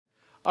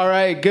All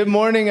right, good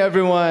morning,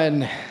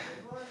 everyone.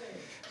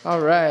 All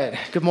right,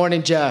 good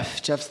morning,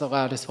 Jeff. Jeff's the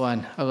loudest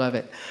one. I love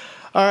it.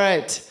 All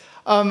right,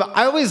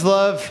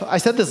 I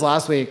said this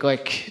last week,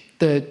 like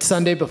the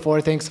Sunday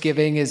before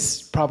Thanksgiving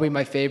is probably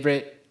my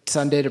favorite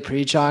Sunday to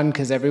preach on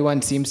because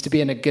everyone seems to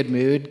be in a good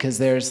mood because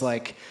there's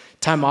like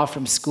time off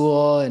from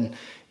school and,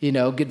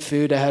 good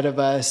food ahead of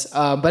us.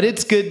 But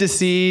it's good to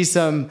see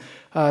some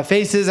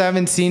faces I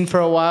haven't seen for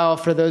a while.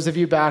 For those of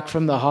you back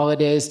from the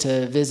holidays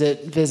to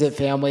visit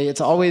family,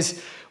 it's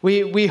always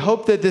we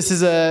hope that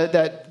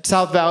that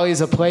South Valley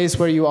is a place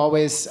where you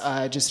always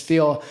just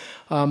feel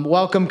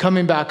welcome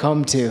coming back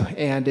home to.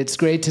 And it's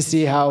great to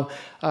see how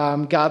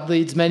God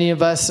leads many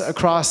of us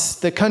across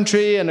the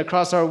country and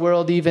across our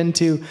world, even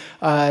to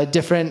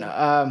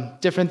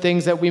different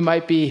things that we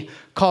might be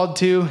called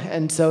to.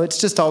 And so it's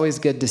just always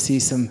good to see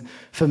some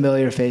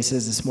familiar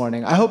faces this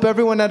morning. I hope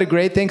everyone had a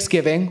great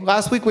Thanksgiving.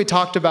 Last week we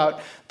talked about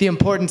the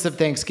importance of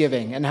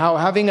Thanksgiving and how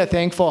having a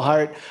thankful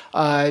heart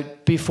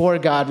before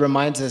God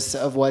reminds us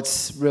of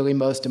what's really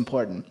most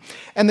important.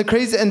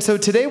 And so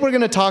today we're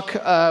going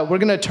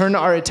to turn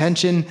our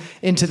attention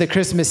into the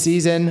Christmas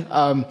season.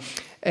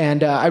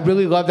 And I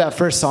really love that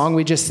first song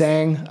we just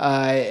sang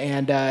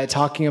and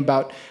talking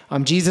about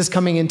Jesus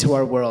coming into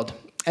our world.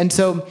 And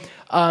so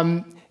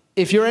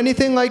if you're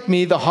anything like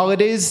me, the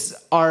holidays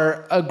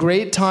are a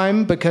great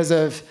time because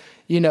of,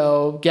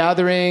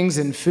 gatherings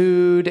and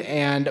food,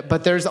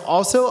 but there's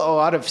also a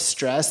lot of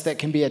stress that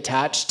can be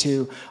attached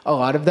to a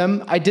lot of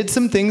them. I did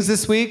some things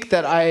this week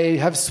that I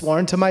have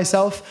sworn to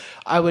myself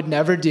I would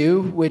never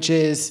do, which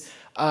is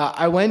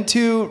I went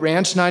to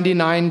Ranch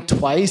 99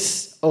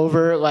 twice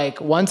over,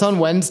 like once on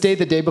Wednesday,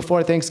 the day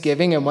before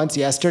Thanksgiving, and once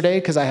yesterday,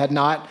 because I had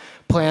not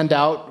planned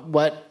out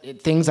what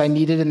things I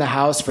needed in the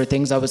house for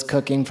things I was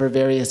cooking for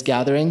various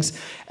gatherings.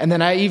 And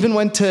then I even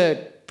went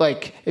to,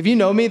 if you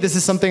know me, this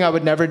is something I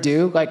would never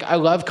do. I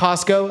love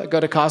Costco. I go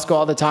to Costco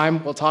all the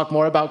time. We'll talk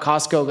more about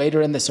Costco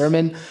later in the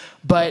sermon.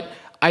 But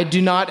I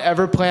do not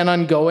ever plan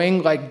on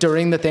going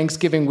during the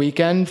Thanksgiving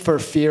weekend for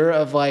fear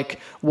of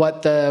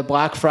what the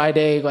Black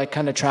Friday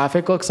kind of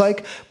traffic looks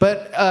like.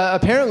 But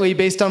apparently,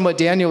 based on what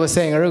Daniel was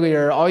saying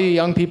earlier, all you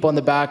young people in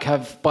the back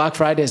have Black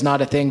Friday is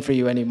not a thing for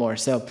you anymore.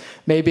 So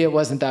maybe it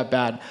wasn't that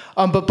bad.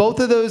 But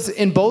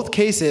in both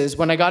cases,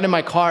 when I got in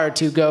my car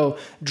to go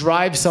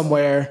drive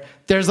somewhere,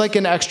 there's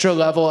an extra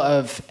level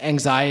of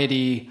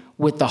anxiety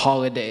with the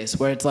holidays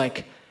where it's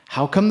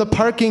how come the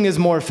parking is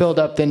more filled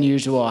up than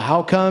usual?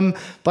 How come,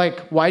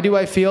 why do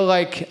I feel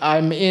like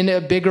I'm in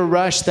a bigger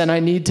rush than I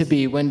need to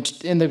be when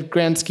in the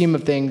grand scheme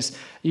of things,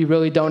 you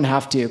really don't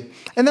have to?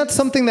 And that's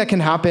something that can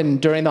happen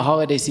during the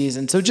holiday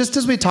season. So just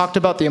as we talked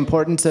about the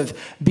importance of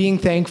being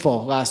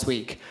thankful last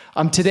week,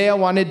 today I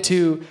wanted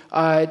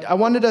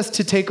us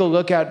to take a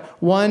look at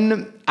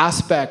one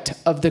aspect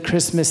of the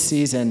Christmas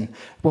season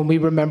when we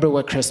remember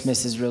what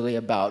Christmas is really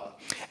about.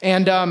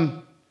 And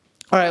all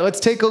right, let's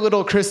take a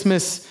little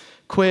Christmas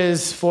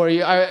quiz for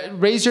you.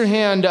 Raise your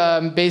hand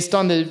based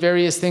on the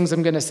various things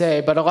I'm going to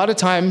say, but a lot of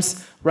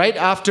times, right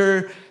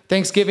after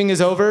Thanksgiving is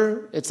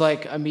over, it's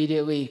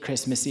immediately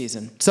Christmas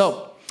season.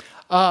 So,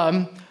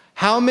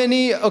 how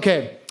many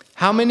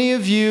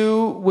of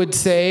you would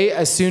say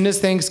as soon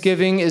as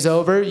Thanksgiving is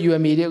over, you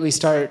immediately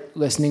start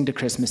listening to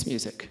Christmas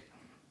music?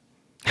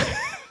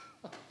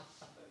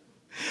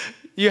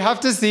 You have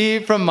to see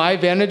from my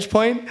vantage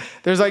point,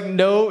 there's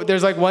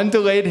one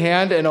delayed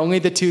hand and only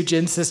the two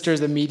Jin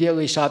sisters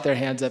immediately shot their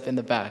hands up in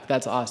the back.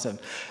 That's awesome.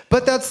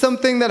 But that's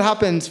something that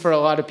happens for a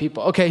lot of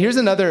people. Okay, here's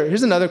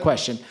another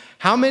question.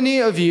 How many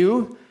of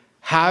you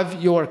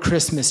have your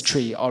Christmas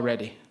tree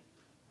already?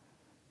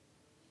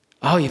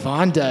 Oh,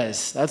 Yvonne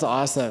does. That's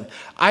awesome.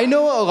 I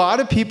know a lot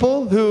of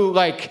people who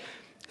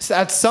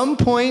at some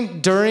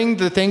point during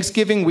the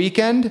Thanksgiving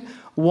weekend,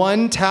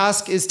 one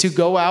task is to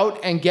go out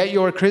and get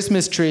your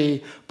Christmas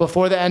tree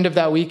before the end of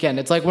that weekend.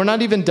 It's we're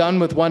not even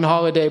done with one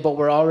holiday, but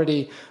we're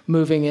already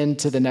moving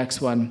into the next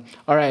one.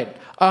 All right.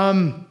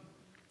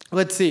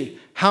 Let's see.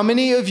 How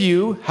many of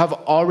you have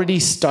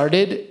already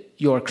started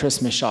your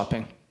Christmas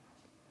shopping?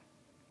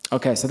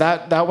 Okay, so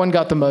that one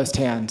got the most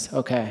hands.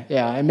 Okay,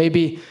 yeah, and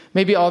maybe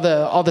all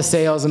the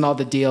sales and all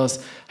the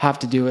deals have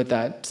to do with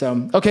that.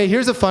 So, okay,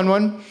 here's a fun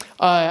one.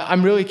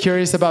 I'm really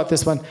curious about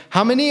this one.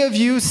 How many of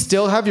you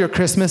still have your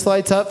Christmas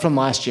lights up from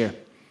last year?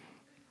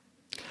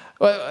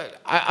 Well,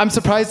 I'm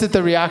surprised at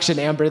the reaction,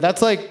 Amber.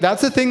 That's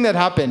a thing that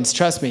happens.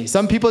 Trust me.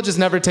 Some people just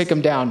never take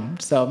them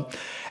down. So,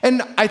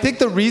 and I think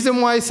the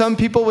reason why some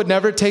people would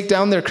never take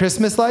down their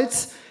Christmas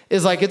lights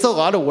is it's a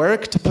lot of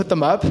work to put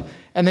them up.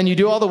 And then you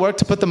do all the work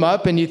to put them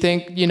up and you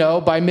think,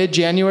 by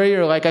mid-January,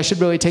 you're I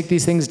should really take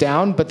these things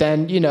down. But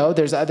then,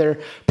 there's other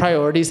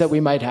priorities that we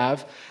might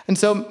have. And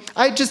so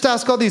I just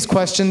ask all these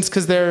questions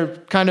because they're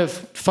kind of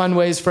fun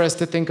ways for us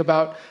to think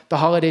about the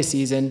holiday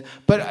season.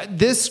 But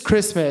this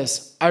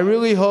Christmas, I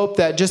really hope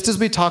that just as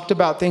we talked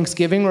about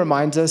Thanksgiving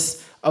reminds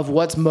us of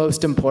what's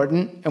most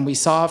important, and we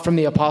saw from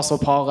the Apostle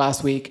Paul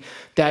last week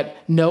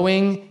that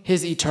knowing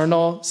his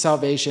eternal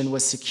salvation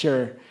was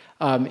secure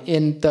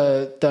in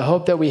the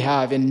hope that we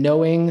have in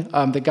knowing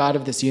the God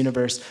of this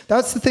universe.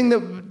 That's the thing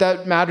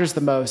that matters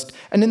the most.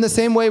 And in the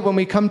same way, when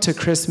we come to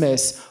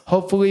Christmas,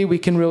 hopefully we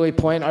can really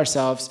point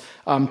ourselves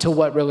to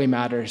what really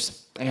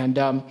matters.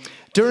 And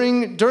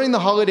during the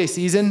holiday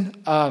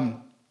season,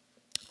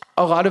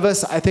 a lot of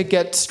us, I think,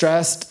 get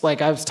stressed.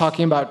 Like I was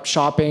talking about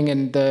shopping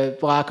and the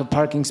lack of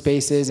parking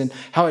spaces and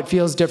how it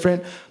feels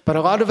different. But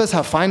a lot of us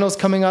have finals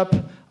coming up.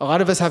 A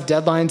lot of us have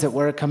deadlines at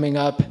work coming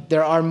up.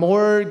 There are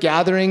more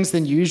gatherings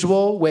than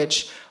usual,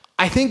 which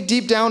I think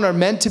deep down are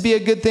meant to be a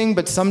good thing,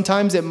 but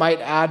sometimes it might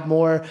add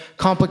more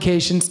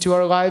complications to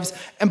our lives.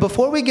 And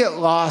before we get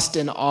lost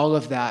in all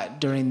of that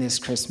during this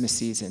Christmas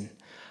season,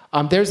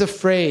 there's a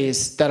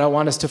phrase that I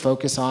want us to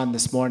focus on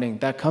this morning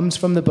that comes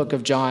from the book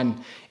of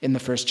John in the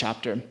first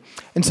chapter.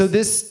 And so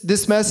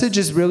this message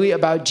is really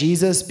about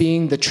Jesus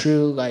being the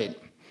true light.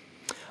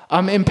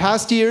 In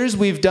past years,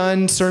 we've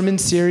done sermon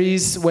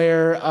series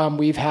where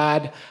we've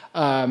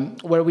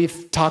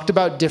talked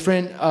about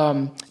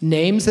different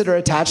names that are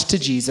attached to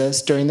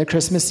Jesus during the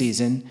Christmas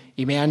season: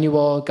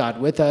 Emmanuel, God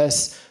with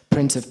us,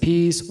 Prince of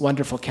Peace,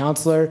 Wonderful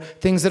Counselor,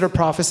 things that are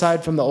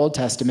prophesied from the Old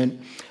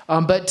Testament.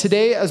 But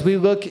today, as we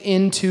look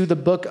into the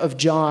book of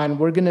John,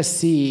 we're going to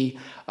see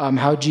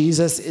how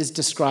Jesus is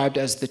described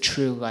as the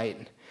true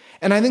light.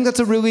 And I think that's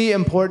a really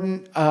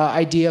important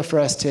idea for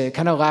us to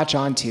kind of latch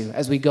onto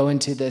as we go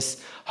into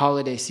this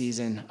holiday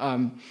season,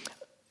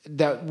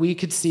 that we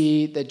could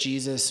see that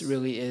Jesus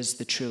really is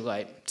the true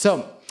light.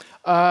 So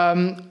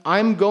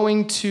I'm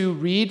going to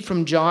read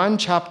from John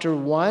chapter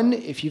 1.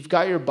 If you've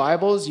got your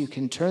Bibles, you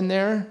can turn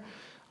there.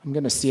 I'm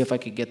going to see if I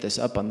could get this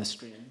up on the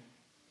screen.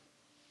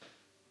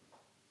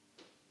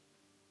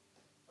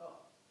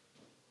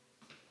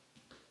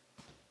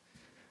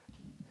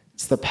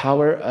 It's the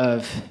power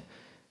of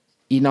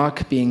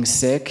Enoch being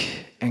sick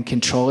and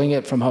controlling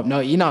it from home. No,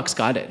 Enoch's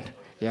got it.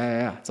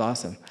 Yeah, it's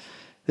awesome.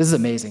 This is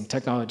amazing.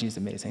 Technology is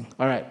amazing.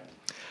 All right.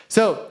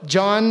 So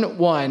John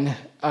 1,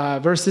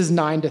 verses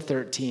 9 to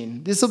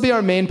 13. This will be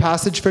our main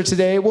passage for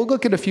today. We'll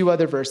look at a few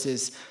other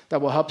verses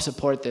that will help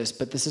support this,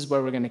 but this is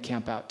where we're going to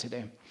camp out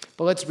today.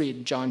 But let's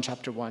read John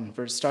chapter 1,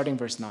 starting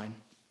verse 9.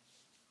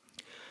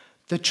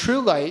 The true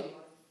light,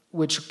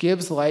 which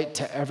gives light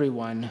to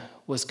everyone,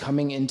 was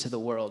coming into the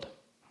world.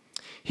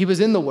 He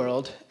was in the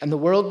world, and the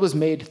world was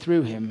made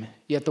through him,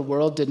 yet the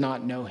world did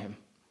not know him.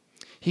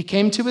 He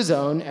came to his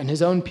own, and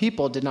his own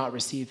people did not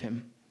receive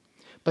him.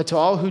 But to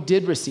all who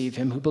did receive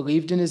him, who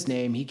believed in his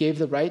name, he gave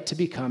the right to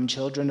become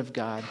children of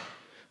God,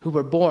 who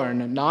were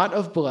born not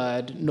of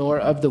blood, nor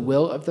of the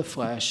will of the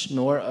flesh,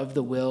 nor of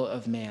the will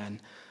of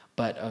man,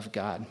 but of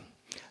God.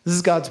 This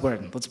is God's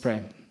word. Let's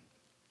pray.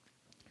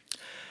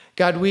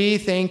 God, we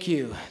thank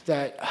you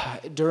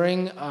that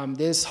during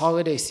this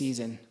holiday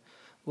season,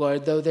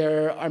 Lord, though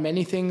there are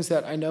many things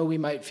that I know we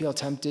might feel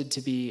tempted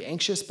to be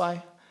anxious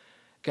by,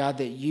 God,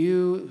 that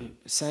you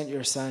sent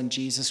your Son,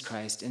 Jesus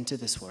Christ, into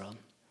this world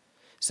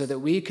so that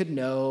we could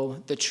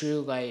know the true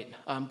light.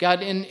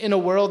 God, in a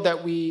world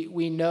that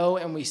we know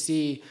and we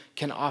see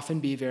can often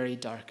be very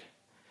dark.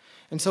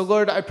 And so,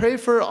 Lord, I pray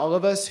for all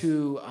of us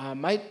who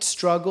might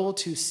struggle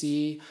to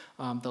see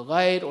the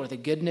light or the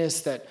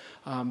goodness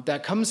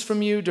that comes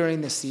from you during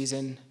this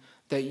season,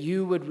 that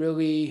you would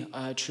really,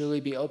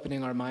 truly be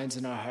opening our minds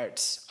and our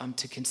hearts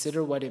to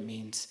consider what it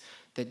means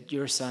that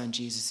your Son,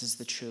 Jesus, is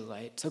the true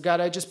light. So,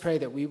 God, I just pray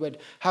that we would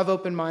have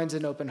open minds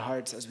and open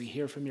hearts as we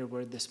hear from your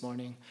word this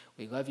morning.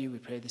 We love you. We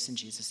pray this in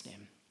Jesus'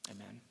 name.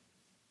 Amen.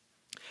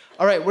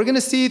 All right, we're going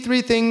to see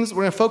three things.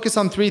 We're going to focus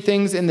on three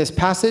things in this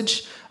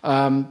passage.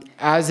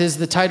 As is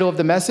the title of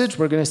the message,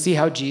 we're going to see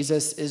how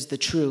Jesus is the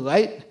true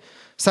light.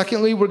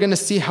 Secondly, we're going to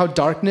see how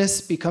darkness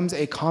becomes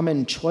a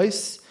common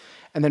choice.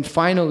 And then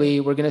finally,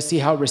 we're going to see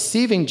how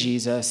receiving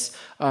Jesus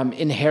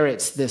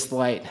inherits this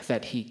light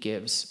that he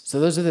gives.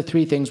 So those are the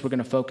three things we're going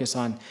to focus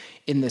on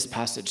in this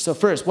passage. So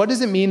first, what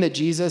does it mean that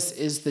Jesus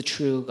is the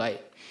true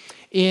light?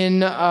 In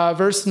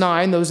verse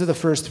 9, those are the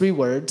first three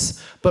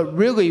words. But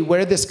really,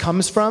 where this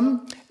comes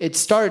from, it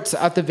starts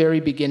at the very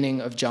beginning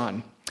of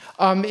John.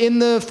 In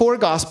the four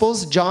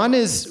Gospels, John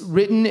is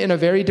written in a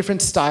very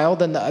different style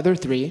than the other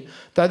three.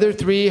 The other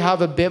three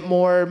have a bit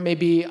more,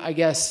 maybe, I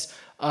guess,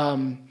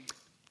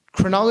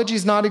 chronology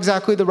is not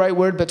exactly the right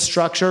word, but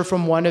structure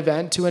from one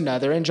event to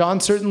another. And John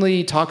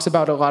certainly talks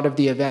about a lot of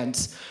the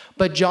events.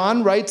 But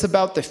John writes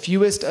about the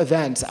fewest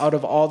events out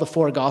of all the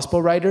four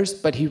gospel writers,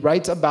 but he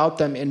writes about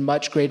them in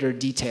much greater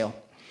detail.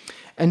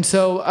 And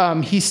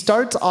so he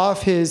starts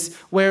off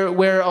where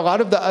a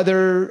lot of the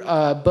other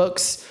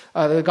books,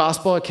 the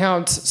gospel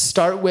accounts,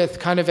 start with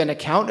kind of an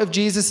account of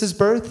Jesus'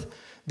 birth.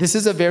 This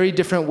is a very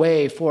different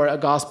way for a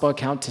gospel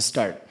account to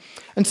start.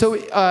 And so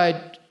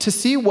to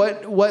see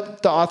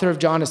what the author of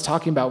John is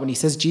talking about when he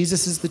says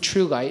Jesus is the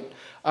true light,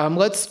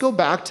 let's go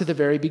back to the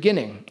very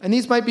beginning. And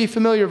these might be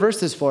familiar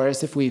verses for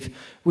us if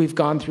we've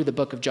gone through the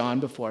book of John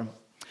before.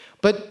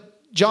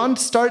 But John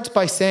starts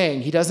by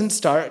saying, he doesn't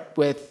start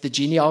with the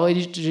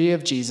genealogy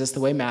of Jesus the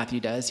way Matthew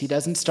does. He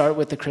doesn't start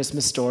with the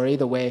Christmas story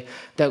the way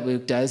that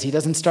Luke does. He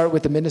doesn't start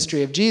with the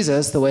ministry of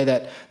Jesus the way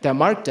that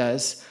Mark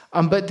does.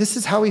 But this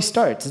is how he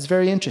starts. It's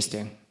very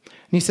interesting.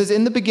 And he says,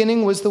 in the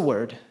beginning was the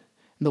Word,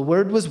 and the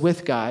Word was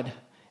with God,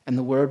 and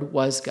the Word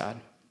was God.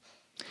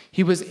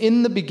 He was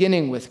in the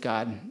beginning with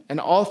God, and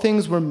all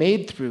things were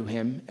made through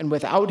him, and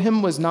without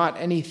him was not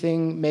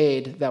anything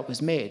made that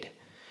was made.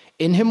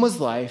 In him was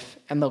life,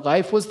 and the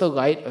life was the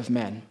light of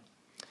men.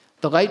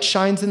 The light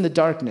shines in the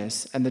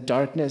darkness, and the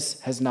darkness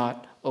has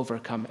not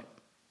overcome it.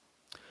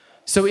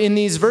 So in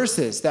these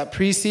verses that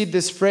precede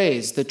this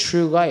phrase, the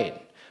true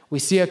light, we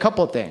see a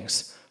couple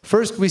things.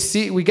 First,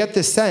 we get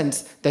the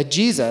sense that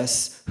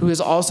Jesus, who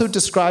is also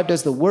described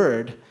as the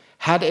Word,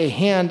 had a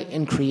hand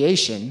in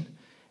creation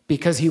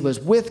because he was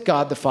with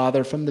God the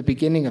Father from the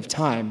beginning of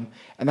time.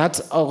 And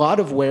that's a lot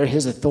of where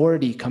his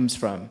authority comes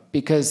from.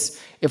 Because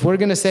if we're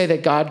going to say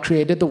that God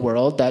created the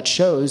world, that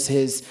shows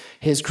his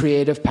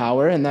creative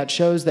power, and that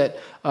shows that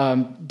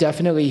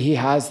definitely he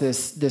has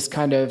this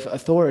kind of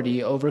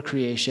authority over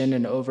creation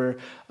and over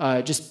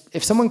just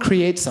if someone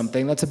creates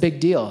something, that's a big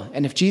deal.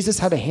 And if Jesus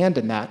had a hand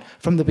in that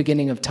from the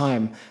beginning of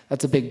time,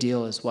 that's a big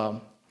deal as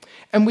well.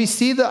 And we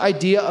see the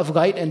idea of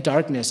light and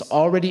darkness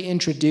already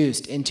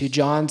introduced into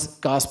John's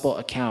gospel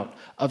account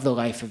of the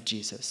life of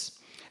Jesus.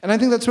 And I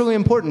think that's really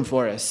important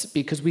for us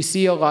because we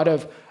see a lot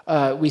of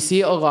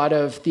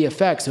the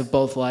effects of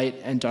both light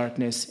and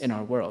darkness in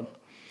our world.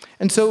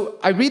 And so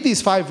I read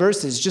these 5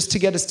 verses just to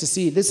get us to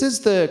see this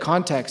is the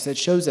context that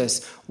shows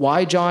us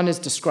why John is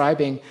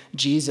describing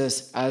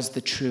Jesus as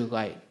the true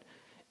light.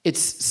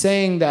 It's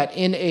saying that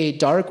in a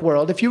dark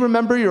world, if you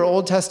remember your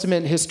Old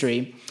Testament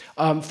history,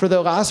 for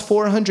the last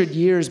 400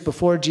 years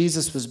before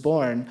Jesus was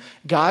born,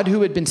 God,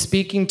 who had been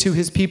speaking to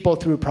his people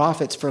through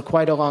prophets for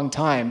quite a long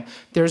time,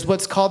 there's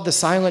what's called the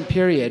silent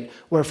period,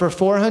 where for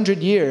 400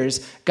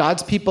 years,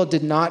 God's people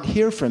did not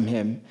hear from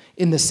him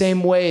in the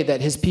same way that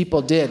his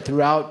people did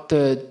throughout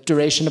the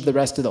duration of the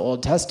rest of the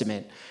Old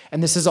Testament.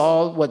 And this is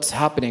all what's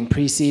happening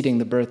preceding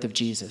the birth of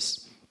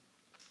Jesus.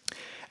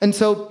 And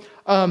so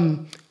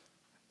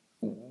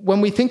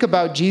when we think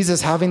about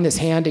Jesus having this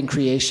hand in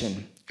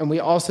creation, and we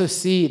also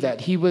see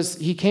that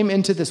he came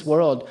into this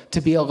world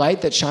to be a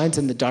light that shines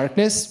in the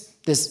darkness,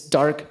 this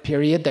dark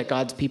period that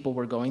God's people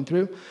were going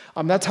through.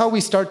 That's how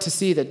we start to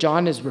see that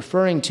John is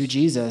referring to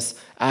Jesus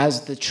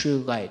as the true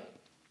light.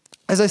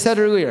 As I said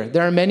earlier,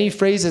 there are many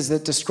phrases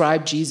that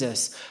describe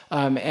Jesus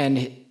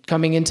and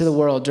coming into the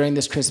world during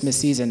this Christmas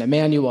season.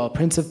 Emmanuel,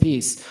 Prince of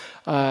Peace,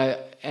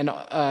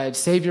 and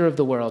Savior of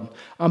the world.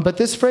 But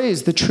this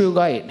phrase, the true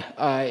light,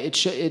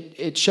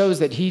 it shows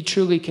that he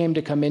truly came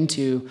to come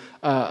into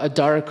a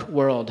dark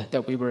world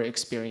that we were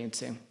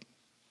experiencing.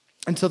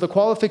 And so the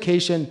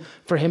qualification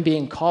for him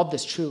being called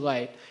this true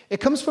light,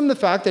 it comes from the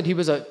fact that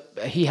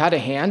he had a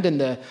hand in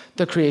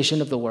the creation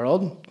of the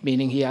world,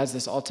 meaning he has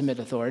this ultimate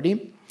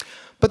authority.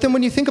 But then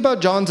when you think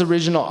about John's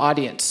original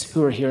audience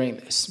who are hearing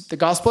this, the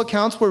gospel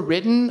accounts were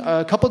written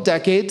a couple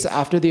decades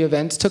after the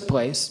events took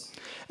place.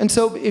 And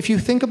so if you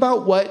think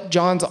about what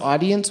John's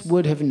audience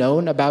would have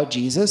known about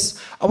Jesus,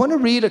 I want to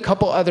read a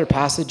couple other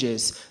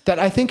passages that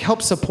I think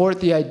help support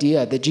the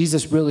idea that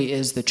Jesus really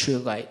is the true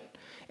light.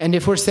 And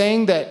if we're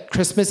saying that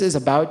Christmas is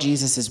about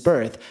Jesus'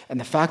 birth and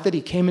the fact that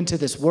he came into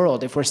this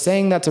world, if we're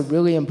saying that's a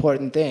really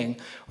important thing,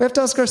 we have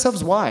to ask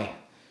ourselves why.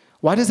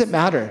 Why does it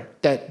matter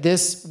that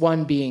this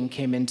one being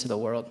came into the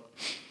world?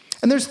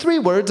 And there's 3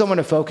 words I want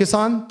to focus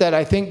on that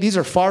I think these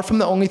are far from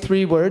the only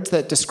 3 words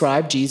that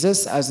describe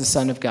Jesus as the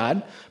Son of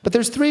God. But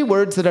there's 3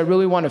 words that I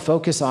really want to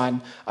focus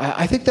on.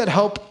 I think that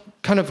help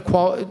kind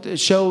of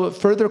show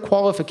further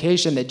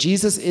qualification that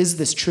Jesus is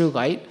this true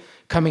light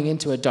coming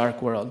into a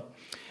dark world.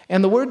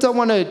 And the words I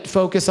want to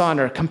focus on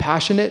are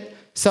compassionate,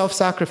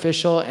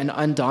 self-sacrificial, and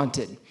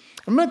undaunted.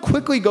 I'm going to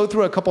quickly go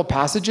through a couple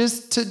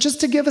passages just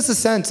to give us a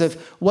sense of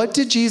what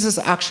did Jesus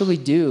actually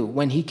do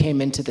when he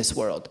came into this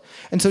world.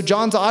 And so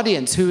John's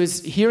audience, who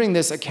is hearing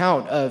this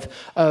account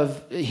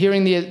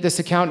this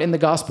account in the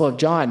Gospel of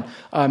John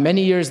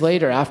many years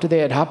later after they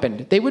had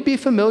happened, they would be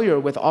familiar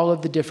with all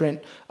of the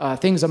different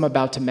things I'm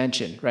about to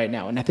mention right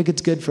now. And I think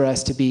it's good for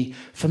us to be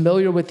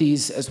familiar with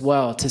these as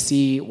well to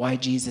see why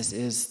Jesus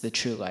is the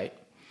true light.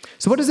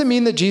 So what does it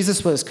mean that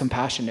Jesus was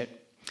compassionate?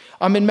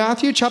 In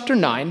Matthew chapter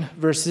 9,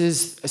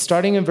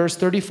 starting in verse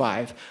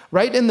 35,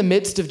 right in the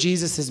midst of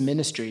Jesus'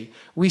 ministry,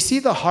 we see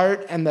the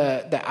heart and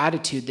the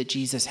attitude that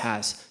Jesus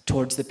has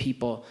towards the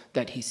people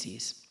that he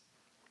sees.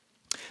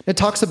 It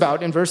talks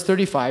about, in verse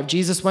 35,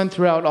 Jesus went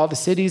throughout all the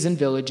cities and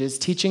villages,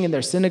 teaching in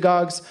their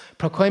synagogues,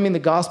 proclaiming the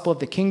gospel of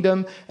the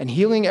kingdom, and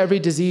healing every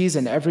disease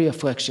and every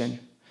affliction.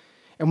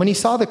 And when he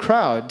saw the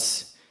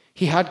crowds,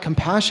 he had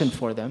compassion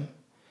for them,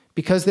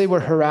 because they were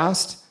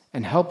harassed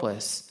and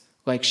helpless,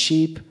 like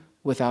sheep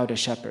without a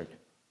shepherd.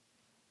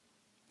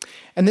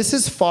 And this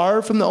is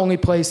far from the only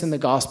place in the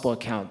gospel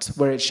accounts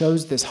where it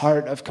shows this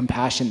heart of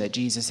compassion that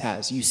Jesus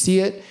has. You see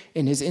it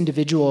in his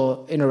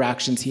individual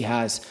interactions he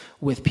has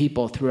with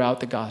people throughout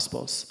the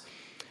gospels.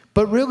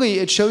 But really,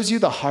 it shows you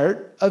the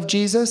heart of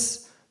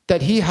Jesus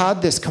that he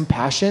had this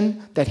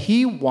compassion, that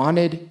he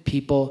wanted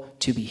people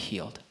to be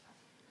healed.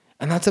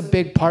 And that's a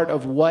big part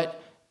of what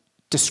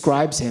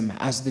describes him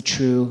as the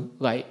true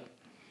light.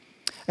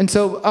 And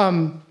so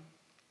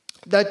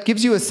that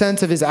gives you a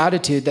sense of his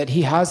attitude, that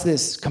he has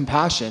this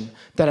compassion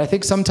that I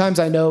think sometimes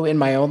I know in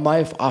my own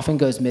life often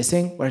goes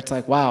missing, where it's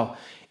like, wow,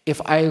 if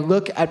I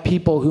look at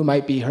people who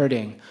might be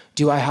hurting,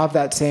 do I have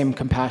that same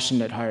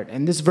compassionate heart?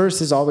 And this verse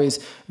is always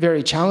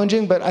very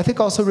challenging, but I think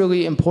also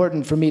really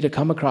important for me to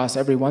come across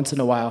every once in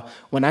a while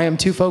when I am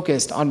too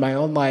focused on my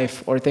own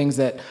life or things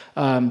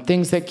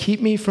that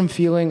keep me from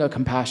feeling a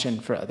compassion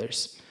for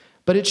others.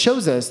 But it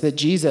shows us that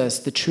Jesus,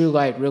 the true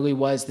light, really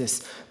was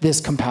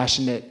this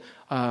compassionate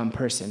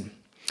person.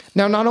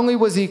 Now, not only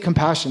was he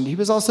compassionate, he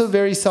was also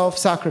very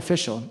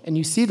self-sacrificial. And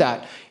you see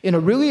that in a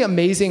really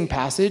amazing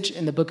passage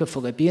in the book of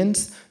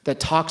Philippians that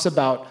talks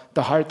about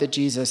the heart that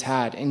Jesus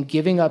had in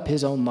giving up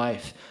his own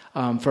life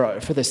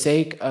for the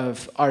sake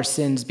of our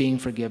sins being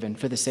forgiven,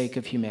 for the sake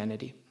of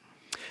humanity.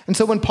 And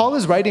so when Paul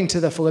is writing to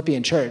the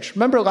Philippian church,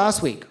 remember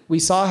last week, we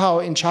saw how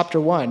in chapter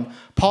 1,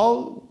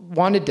 Paul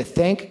wanted to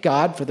thank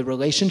God for the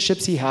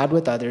relationships he had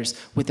with others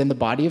within the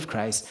body of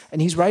Christ. And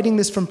he's writing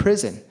this from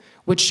prison,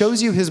 which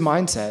shows you his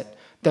mindset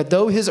that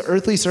though his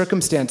earthly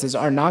circumstances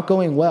are not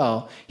going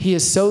well, he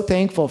is so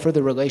thankful for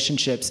the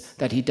relationships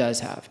that he does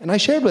have. And I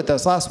shared with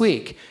us last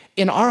week,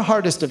 in our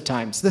hardest of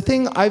times, the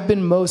thing I've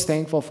been most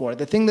thankful for,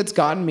 the thing that's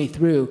gotten me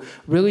through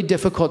really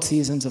difficult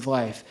seasons of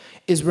life,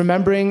 is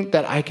remembering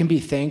that I can be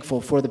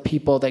thankful for the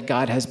people that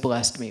God has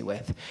blessed me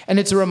with. And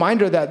it's a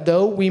reminder that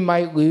though we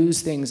might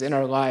lose things in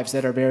our lives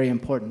that are very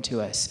important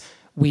to us,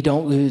 we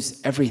don't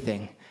lose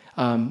everything.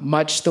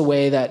 Much the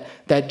way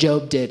that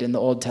Job did in the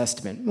Old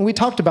Testament. And we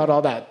talked about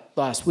all that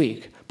last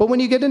week. But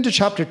when you get into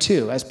chapter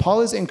 2, as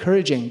Paul is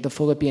encouraging the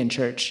Philippian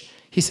church,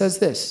 he says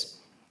this.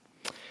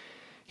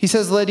 He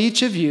says, "Let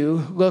each of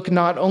you look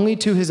not only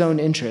to his own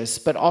interests,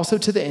 but also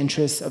to the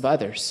interests of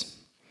others.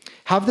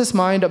 Have this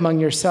mind among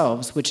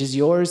yourselves, which is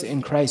yours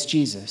in Christ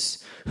Jesus,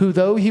 who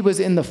though he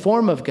was in the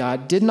form of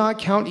God, did not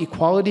count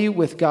equality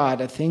with God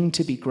a thing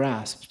to be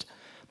grasped,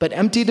 but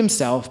emptied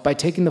himself by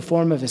taking the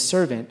form of a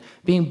servant,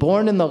 being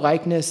born in the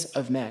likeness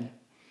of men.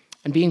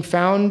 And being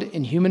found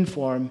in human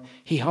form,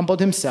 he humbled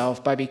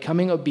himself by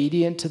becoming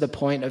obedient to the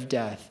point of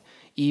death,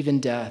 even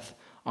death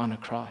on a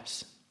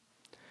cross."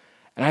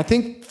 And I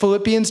think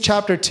Philippians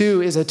chapter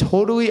 2 is a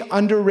totally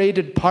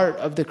underrated part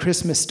of the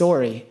Christmas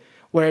story,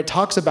 where it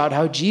talks about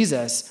how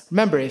Jesus,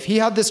 remember, if he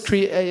had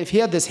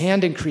this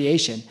hand in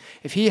creation,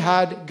 if he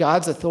had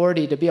God's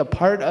authority to be a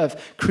part of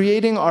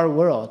creating our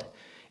world,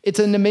 it's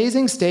an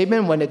amazing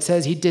statement when it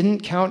says he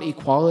didn't count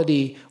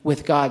equality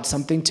with God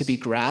something to be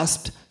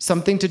grasped,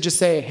 something to just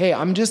say, hey,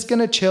 I'm just going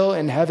to chill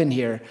in heaven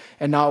here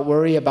and not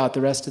worry about the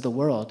rest of the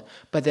world,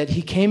 but that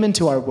he came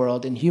into our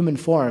world in human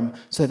form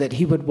so that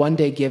he would one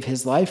day give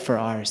his life for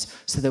ours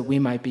so that we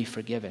might be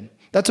forgiven.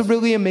 That's a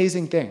really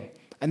amazing thing.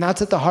 And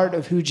that's at the heart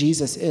of who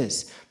Jesus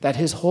is, that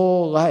his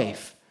whole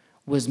life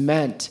was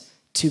meant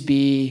to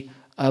be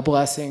a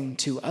blessing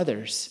to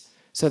others.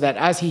 So that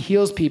as he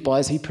heals people,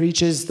 as he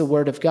preaches the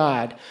word of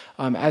God,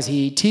 as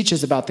he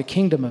teaches about the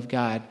kingdom of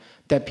God,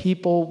 that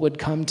people would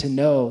come to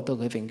know the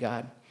living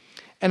God.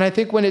 And I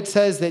think when it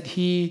says that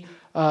he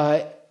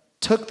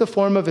took the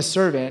form of a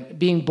servant,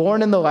 being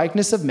born in the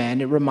likeness of men,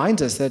 it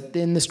reminds us that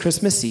in this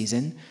Christmas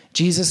season,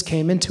 Jesus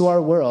came into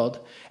our world.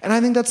 And I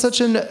think that's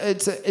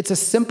it's a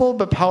simple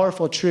but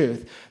powerful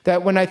truth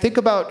that when I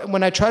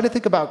try to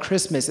think about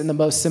Christmas in the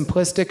most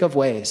simplistic of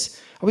ways,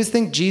 I always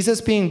think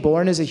Jesus being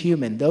born as a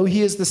human, though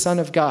he is the Son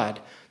of God,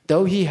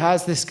 though he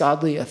has this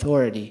godly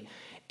authority,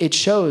 it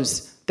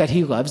shows that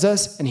he loves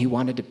us and he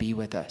wanted to be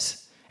with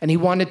us. And he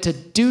wanted to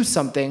do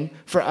something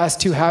for us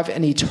to have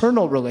an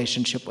eternal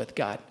relationship with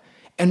God.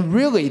 And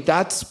really,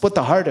 that's what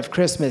the heart of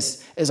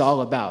Christmas is all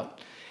about.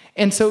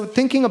 And so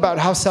thinking about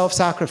how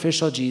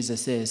self-sacrificial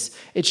Jesus is,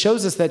 it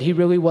shows us that he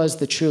really was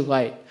the true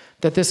light,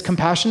 that this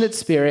compassionate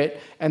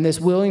spirit and this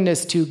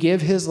willingness to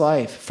give his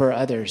life for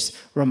others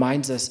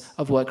reminds us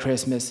of what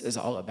Christmas is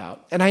all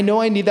about. And I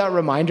know I need that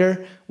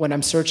reminder when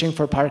I'm searching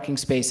for parking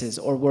spaces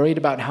or worried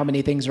about how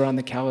many things are on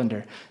the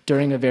calendar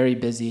during a very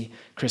busy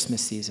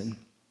Christmas season.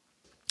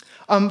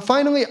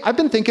 Finally, I've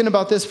been thinking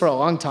about this for a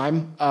long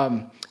time.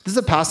 This is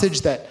a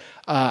passage that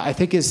I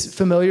think is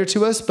familiar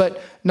to us,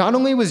 but not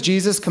only was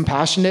Jesus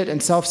compassionate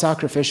and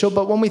self-sacrificial,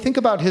 but when we think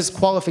about his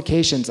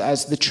qualifications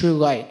as the true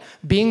light,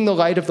 being the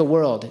light of the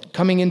world,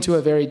 coming into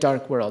a very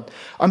dark world,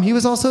 he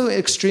was also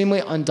extremely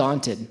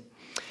undaunted.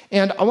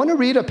 And I want to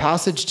read a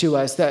passage to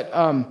us that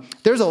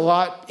there's a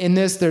lot in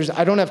this.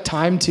 I don't have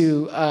time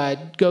to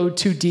go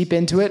too deep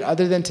into it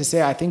other than to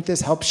say I think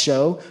this helps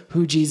show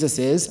who Jesus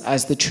is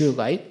as the true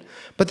light.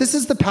 But this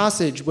is the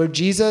passage where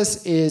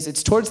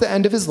it's towards the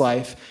end of his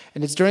life,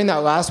 and it's during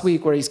that last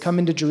week where he's come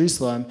into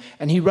Jerusalem,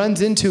 and he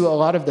runs into a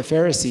lot of the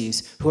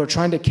Pharisees who are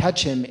trying to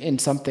catch him in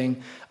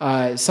something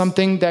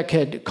that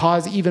could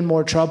cause even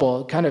more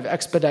trouble, kind of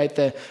expedite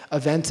the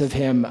events of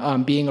him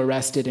being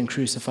arrested and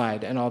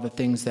crucified and all the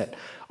things that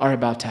are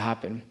about to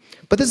happen.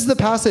 But this is the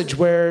passage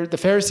where the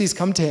Pharisees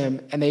come to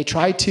him, and they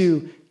try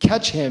to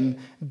catch him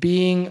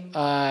being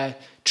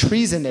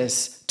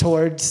treasonous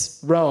towards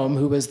Rome,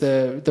 who was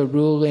the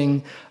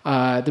ruling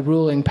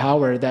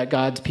power that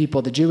God's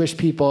people, the Jewish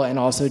people, and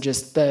also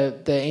just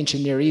the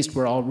ancient Near East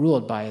were all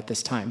ruled by at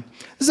this time.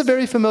 This is a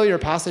very familiar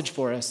passage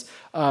for us,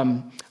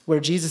 where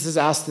Jesus is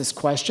asked this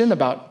question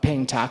about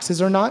paying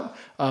taxes or not,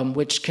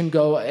 which can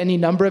go any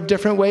number of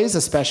different ways,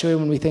 especially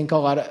when we think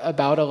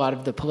about a lot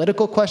of the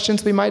political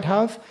questions we might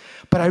have.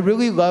 But I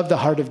really love the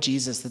heart of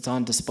Jesus that's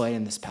on display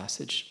in this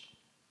passage.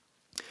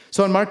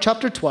 So in Mark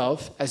chapter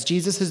 12, as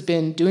Jesus has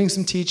been doing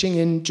some teaching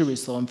in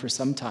Jerusalem for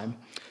some time,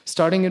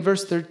 starting in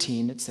verse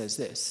 13, it says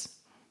this: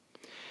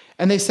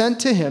 "And they sent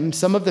to him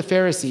some of the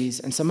Pharisees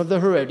and some of the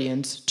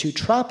Herodians to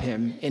trap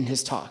him in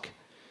his talk.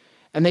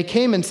 And they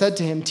came and said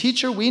to him,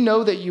 'Teacher, we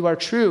know that you are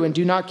true and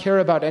do not care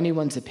about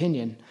anyone's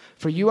opinion,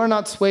 for you are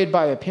not swayed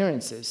by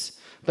appearances,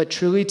 but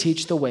truly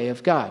teach the way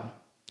of God.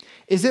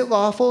 Is it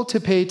lawful to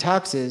pay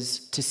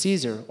taxes to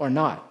Caesar or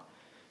not?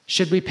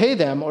 Should we pay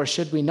them or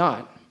should we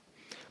not?'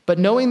 But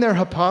knowing their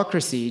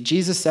hypocrisy,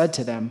 Jesus said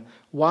to them,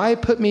 'Why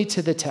put me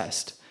to the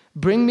test?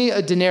 Bring me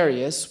a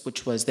denarius,'"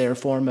 which was their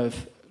form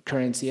of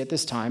currency at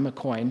this time, a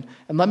coin,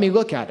 "'and let me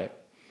look at it.'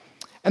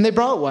 And they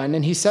brought one,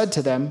 and he said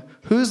to them,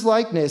 'Whose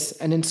likeness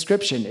and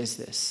inscription is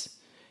this?'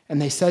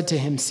 And they said to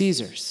him,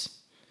 'Caesar's.'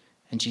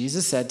 And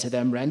Jesus said to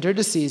them, 'Render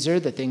to Caesar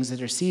the things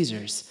that are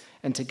Caesar's,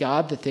 and to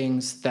God the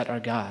things that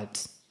are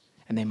God's.'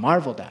 And they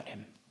marveled at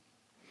him.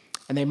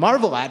 And they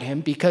marvel at him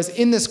because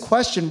in this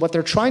question, what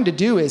they're trying to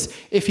do is,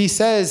 if he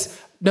says,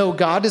 no,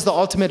 God is the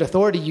ultimate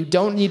authority, you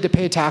don't need to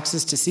pay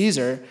taxes to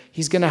Caesar,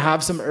 he's going to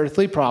have some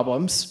earthly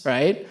problems,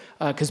 right?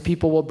 Because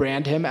people will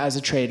brand him as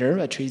a traitor,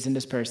 a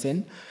treasonous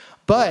person.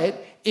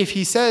 But if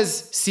he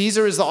says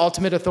Caesar is the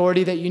ultimate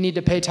authority that you need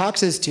to pay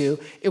taxes to,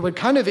 it would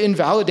kind of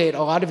invalidate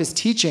a lot of his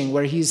teaching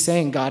where he's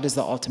saying God is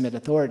the ultimate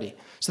authority.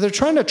 So they're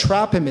trying to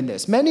trap him in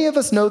this. Many of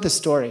us know the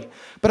story,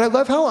 but I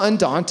love how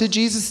undaunted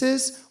Jesus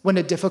is when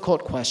a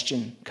difficult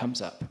question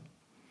comes up.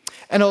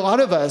 And a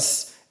lot of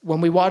us, when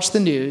we watch the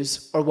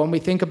news or when we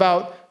think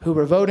about who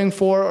we're voting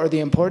for or the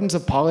importance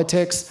of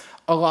politics,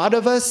 a lot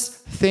of us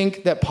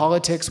think that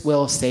politics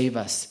will save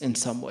us in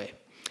some way.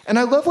 And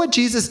I love what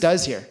Jesus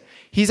does here.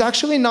 He's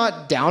actually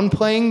not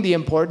downplaying the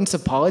importance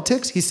of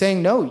politics. He's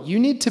saying, no, you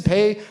need to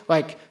pay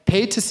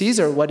to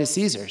Caesar what is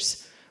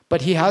Caesar's.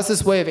 But he has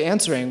this way of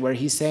answering where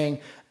he's saying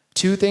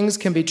two things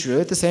can be true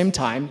at the same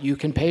time. You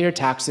can pay your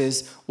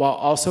taxes while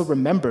also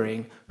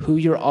remembering who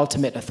your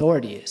ultimate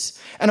authority is.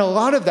 And a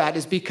lot of that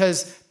is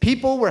because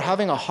people were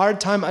having a hard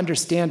time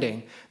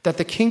understanding that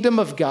the kingdom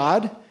of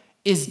God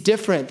is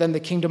different than the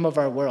kingdom of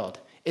our world.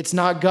 It's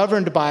not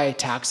governed by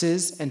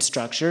taxes and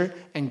structure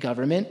and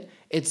government.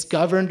 It's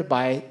governed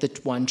by the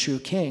one true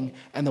king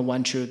and the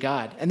one true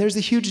God. And there's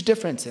a huge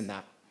difference in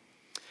that.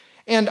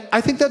 And I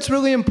think that's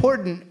really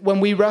important when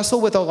we wrestle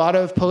with a lot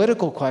of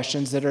political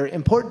questions that are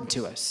important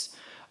to us.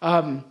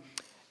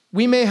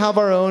 We may have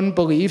our own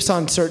beliefs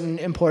on certain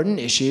important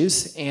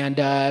issues,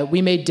 and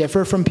we may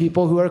differ from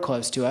people who are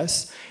close to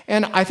us.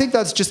 And I think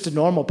that's just a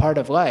normal part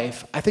of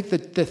life. I think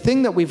that the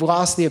thing that we've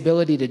lost the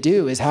ability to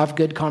do is have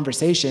good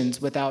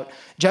conversations without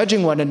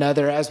judging one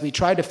another as we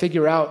try to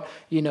figure out,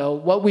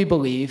 what we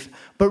believe.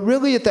 But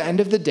really, at the end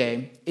of the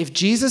day, if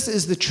Jesus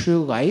is the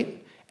true light,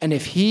 and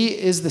if he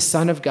is the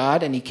Son of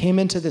God and he came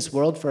into this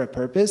world for a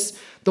purpose,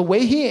 the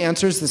way he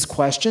answers this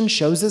question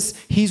shows us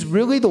he's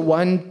really the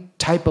one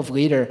type of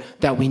leader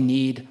that we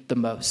need the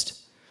most.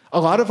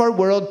 A lot of our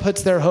world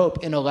puts their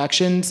hope in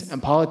elections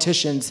and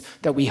politicians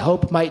that we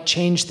hope might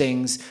change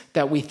things,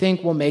 that we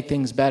think will make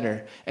things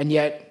better. And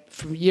yet,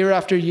 year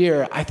after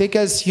year, I think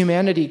as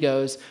humanity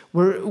goes,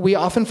 we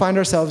often find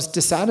ourselves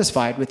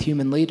dissatisfied with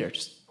human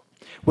leaders.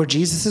 Where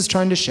Jesus is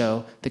trying to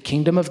show the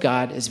kingdom of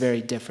God is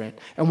very different.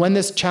 And when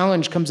this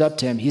challenge comes up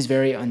to him, he's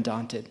very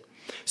undaunted.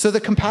 So the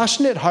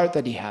compassionate heart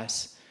that he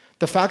has,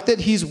 the fact that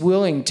he's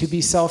willing to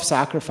be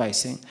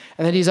self-sacrificing,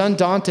 and that he's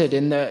undaunted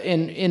in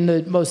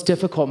the most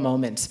difficult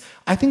moments,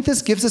 I think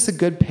this gives us a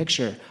good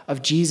picture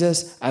of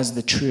Jesus as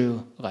the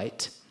true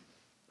light.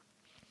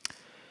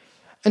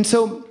 And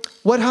so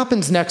what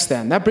happens next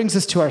then? That brings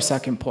us to our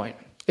second point.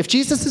 If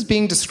Jesus is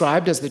being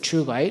described as the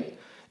true light,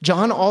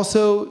 John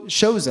also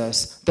shows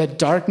us that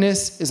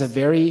darkness is a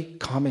very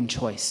common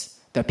choice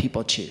that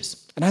people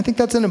choose. And I think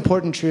that's an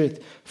important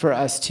truth for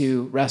us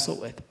to wrestle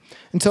with.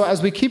 And so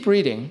as we keep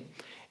reading,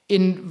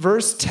 in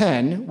verse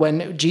 10,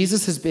 when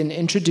Jesus has been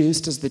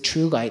introduced as the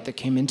true light that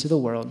came into the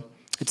world,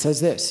 it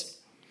says this: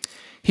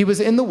 "He was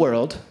in the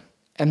world,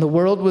 and the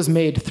world was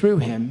made through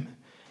him,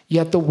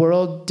 yet the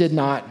world did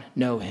not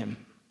know him."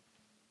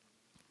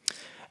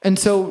 And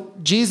so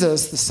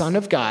Jesus, the Son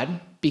of God,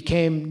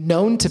 became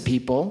known to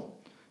people.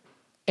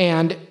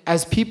 And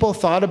as people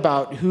thought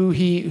about who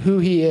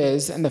he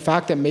is and the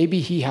fact that maybe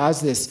he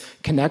has this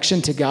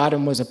connection to God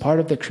and was a part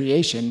of the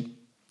creation,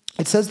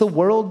 it says the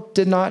world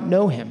did not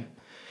know him.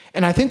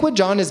 And I think what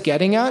John is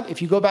getting at,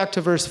 if you go back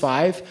to verse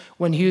 5,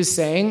 when he was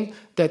saying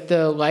that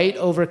the light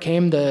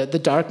overcame the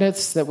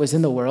darkness that was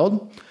in the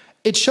world,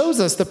 it shows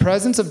us the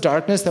presence of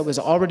darkness that was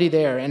already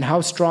there and how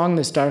strong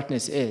this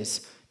darkness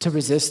is to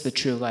resist the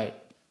true light.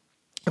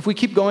 if we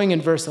keep going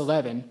in verse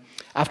 11,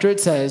 after it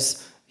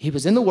says, he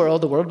was in the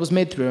world was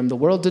made through him, the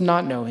world did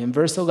not know him.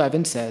 Verse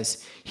 11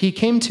 says, he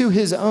came to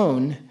his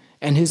own,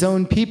 and his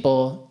own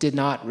people did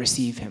not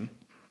receive him.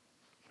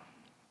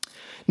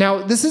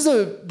 Now, this is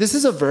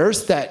a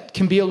verse that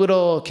can be a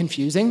little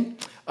confusing.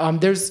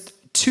 There's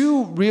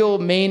two real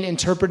main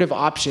interpretive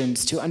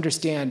options to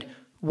understand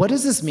what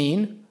does this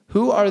mean?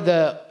 Who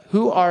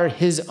are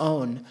his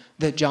own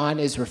that John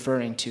is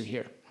referring to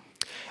here?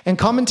 And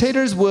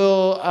commentators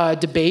will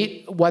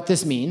debate what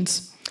this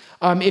means.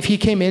 If he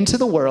came into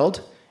the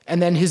world and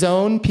then his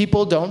own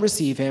people don't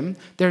receive him,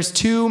 there's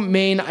two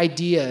main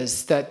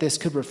ideas that this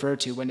could refer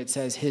to when it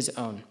says his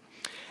own.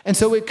 And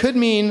so it could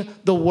mean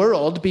the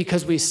world,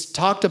 because we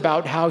talked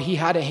about how he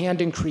had a hand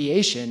in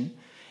creation.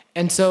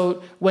 And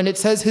so when it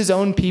says his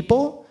own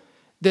people,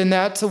 then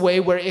that's a way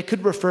where it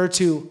could refer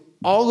to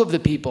all of the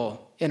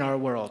people in our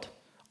world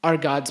are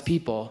God's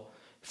people,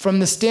 from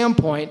the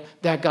standpoint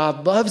that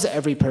God loves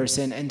every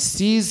person and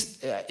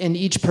sees in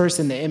each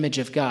person the image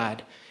of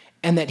God,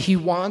 and that he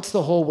wants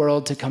the whole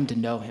world to come to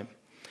know him.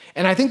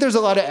 And I think there's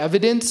a lot of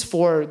evidence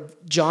for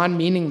John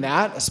meaning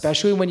that,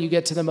 especially when you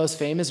get to the most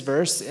famous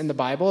verse in the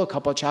Bible a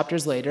couple of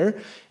chapters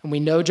later. And we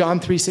know John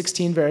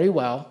 3:16 very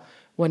well,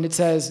 when it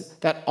says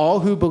that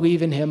all who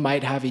believe in him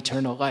might have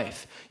eternal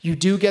life. You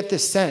do get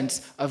this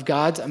sense of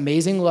God's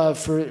amazing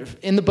love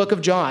in the book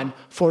of John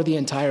for the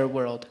entire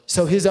world.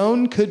 So his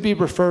own could be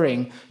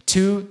referring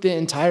to the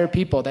entire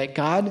people, that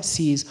God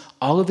sees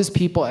all of his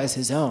people as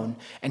his own,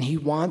 and he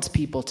wants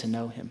people to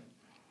know him.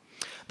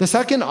 The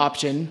second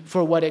option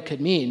for what it could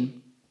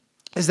mean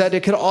is that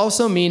it could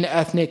also mean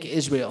ethnic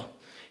Israel.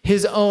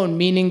 His own,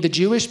 meaning the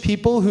Jewish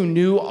people who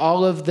knew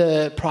all of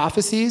the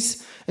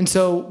prophecies. And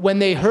so when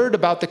they heard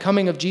about the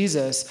coming of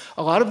Jesus,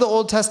 a lot of the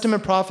Old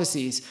Testament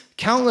prophecies,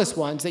 countless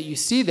ones that you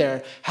see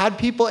there, had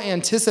people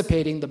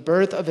anticipating the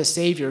birth of a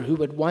Savior who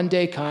would one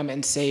day come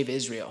and save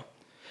Israel.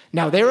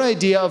 Now, their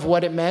idea of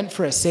what it meant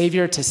for a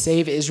Savior to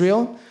save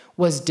Israel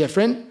was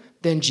different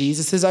than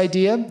Jesus'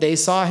 idea. They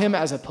saw him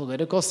as a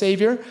political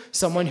savior,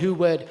 someone who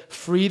would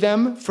free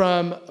them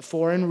from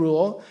foreign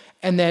rule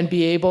and then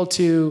be able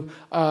to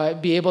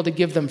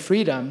give them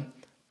freedom.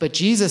 But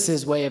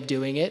Jesus' way of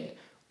doing it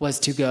was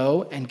to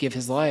go and give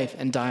his life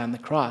and die on the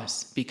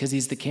cross, because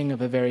he's the king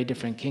of a very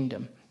different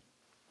kingdom.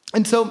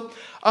 And so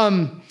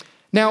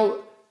now,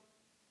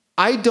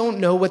 I don't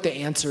know what the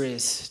answer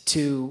is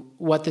to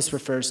what this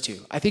refers to.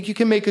 I think you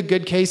can make a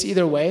good case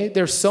either way.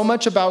 There's so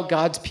much about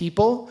God's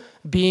people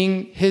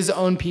being his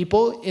own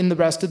people in the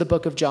rest of the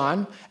book of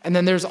John. And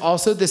then there's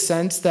also the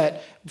sense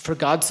that for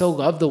God so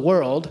loved the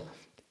world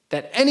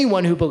that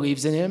anyone who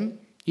believes in him,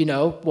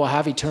 will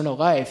have eternal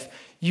life.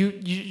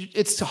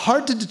 It's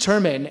hard to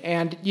determine.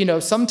 And,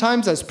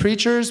 sometimes as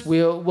preachers,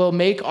 we'll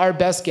make our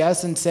best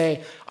guess and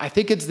say, I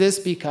think it's this,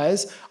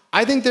 because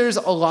I think there's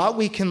a lot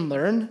we can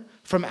learn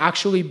from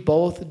actually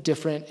both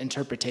different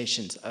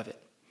interpretations of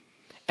it.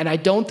 And I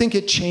don't think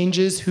it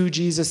changes who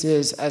Jesus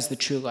is as the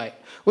true light.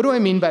 What do I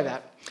mean by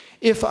that?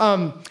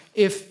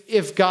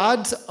 If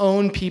God's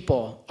own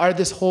people are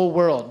this whole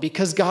world,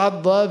 because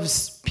God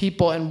loves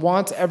people and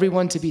wants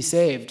everyone to be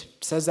saved,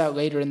 says that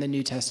later in the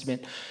New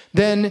Testament,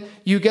 then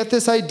you get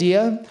this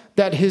idea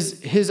that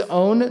his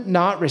own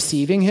not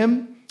receiving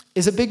him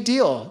is a big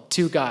deal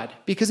to God,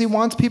 because he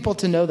wants people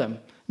to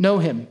know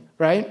him,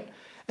 right?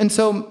 And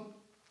so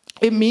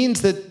it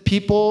means that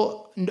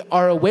people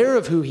are aware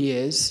of who he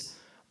is.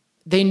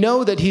 They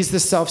know that he's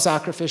this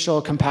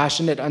self-sacrificial,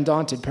 compassionate,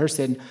 undaunted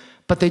person,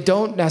 but they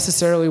don't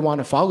necessarily want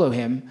to follow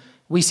him.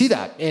 We see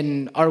that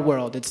in our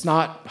world. It's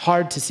not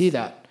hard to see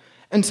that.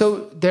 And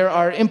so there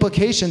are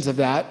implications of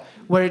that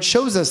where it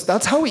shows us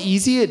that's how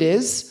easy it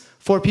is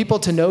for people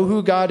to know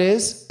who God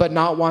is, but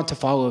not want to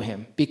follow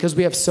him, because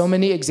we have so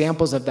many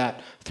examples of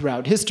that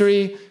throughout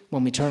history,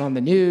 when we turn on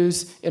the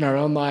news, in our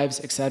own lives,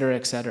 et cetera,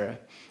 et cetera.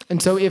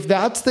 And so if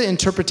that's the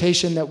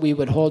interpretation that we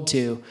would hold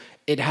to,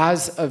 it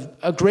has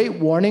a great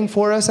warning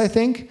for us, I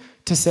think,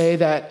 to say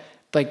that,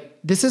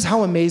 this is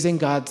how amazing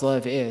God's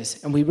love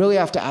is. And we really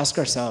have to ask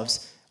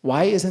ourselves,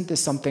 why isn't this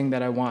something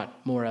that I want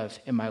more of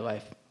in my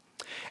life?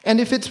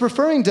 And if it's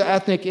referring to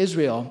ethnic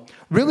Israel,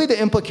 really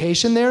the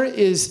implication there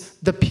is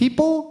the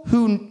people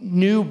who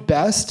knew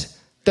best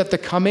that the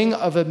coming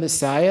of a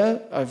Messiah,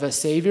 of a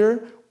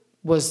Savior,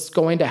 was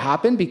going to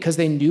happen because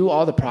they knew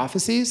all the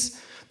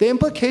prophecies. The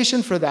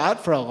implication for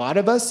that, for a lot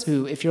of us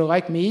who, if you're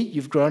like me,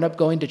 you've grown up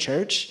going to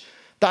church,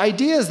 the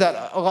idea is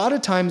that a lot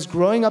of times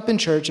growing up in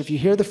church, if you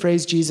hear the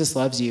phrase Jesus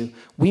loves you,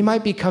 we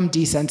might become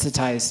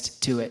desensitized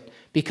to it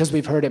because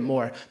we've heard it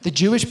more. The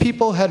Jewish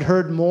people had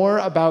heard more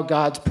about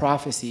God's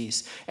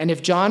prophecies. And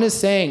if John is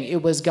saying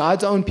it was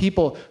God's own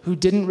people who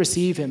didn't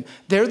receive him,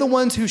 they're the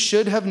ones who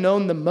should have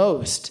known the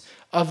most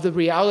of the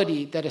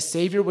reality that a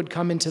Savior would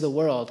come into the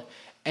world.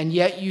 And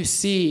yet you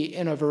see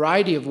in a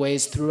variety of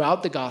ways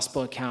throughout the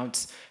gospel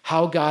accounts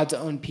how God's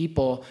own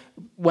people,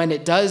 when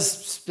it does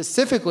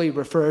specifically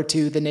refer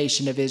to the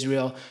nation of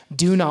Israel,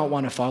 do not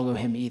want to follow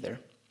him either.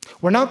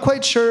 We're not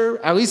quite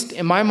sure, at least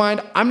in my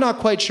mind, I'm not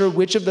quite sure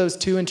which of those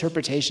two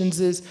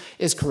interpretations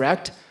is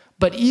correct,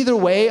 But either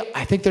way,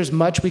 I think there's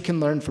much we can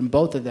learn from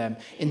both of them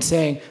in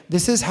saying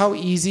this is how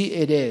easy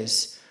it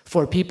is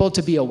for people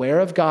to be aware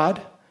of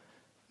God,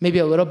 maybe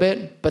a little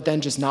bit, but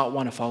then just not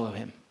want to follow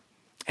him.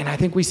 And I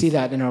think we see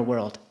that in our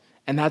world.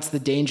 And that's the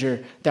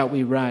danger that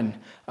we run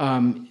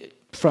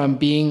from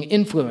being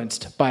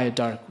influenced by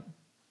a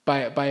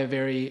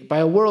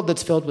world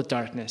that's filled with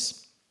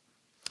darkness.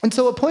 And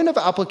so a point of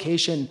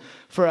application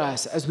for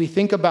us as we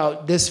think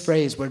about this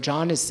phrase where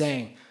John is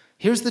saying,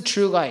 here's the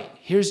true light,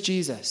 here's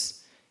Jesus.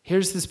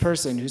 Here's this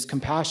person who's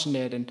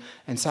compassionate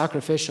and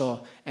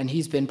sacrificial, and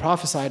he's been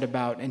prophesied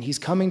about, and he's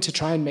coming to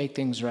try and make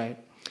things right.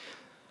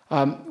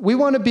 We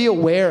want to be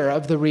aware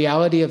of the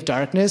reality of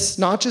darkness,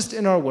 not just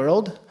in our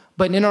world,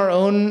 but in our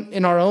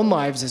own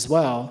lives as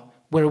well,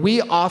 where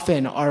we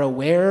often are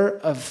aware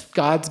of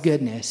God's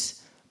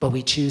goodness, but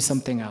we choose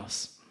something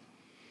else.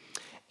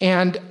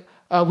 And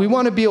we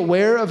want to be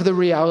aware of the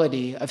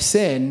reality of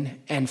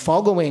sin and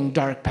following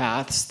dark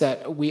paths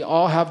that we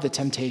all have the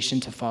temptation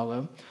to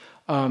follow.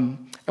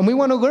 And we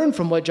want to learn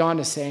from what John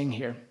is saying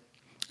here.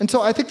 And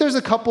so I think there's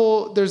a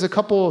couple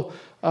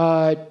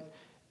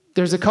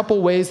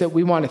ways that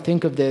we want to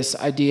think of this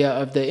idea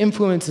of the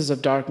influences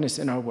of darkness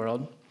in our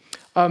world.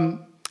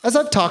 As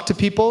I've talked to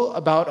people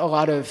about a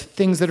lot of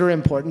things that are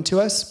important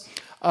to us,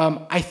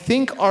 I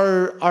think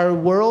our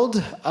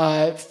world,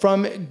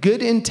 from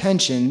good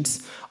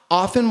intentions,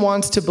 often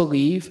wants to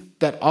believe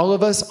that all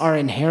of us are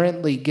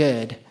inherently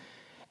good.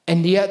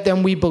 And yet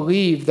then we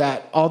believe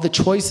that all the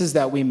choices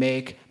that we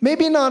make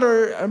maybe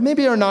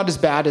are not as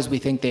bad as we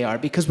think they are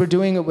because we're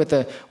doing it with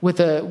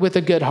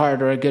a good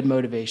heart or a good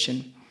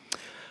motivation.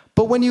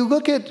 But when you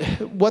look at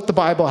what the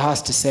Bible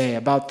has to say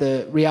about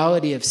the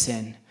reality of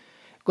sin,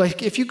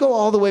 like if you go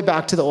all the way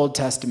back to the Old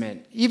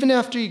Testament, even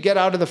after you get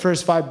out of the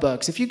first 5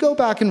 books, if you go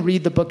back and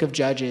read the book of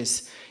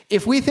Judges,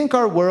 if we think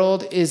our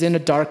world is in a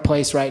dark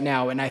place right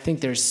now, and I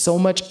think there's so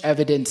much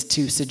evidence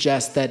to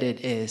suggest that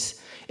it is,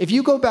 if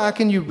you go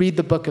back and you read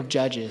the book of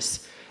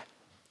Judges,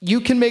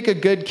 you can make a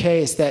good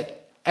case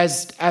that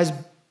as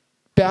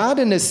bad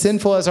and as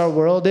sinful as our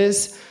world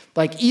is,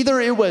 like either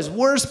it was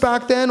worse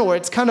back then or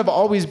it's kind of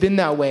always been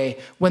that way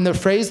when the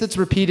phrase that's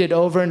repeated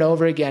over and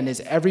over again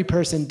is every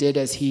person did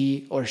as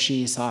he or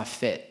she saw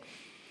fit.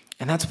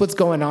 And that's what's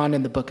going on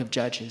in the book of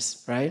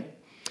Judges, right?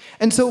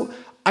 And so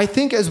I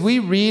think as we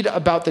read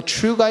about the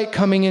true light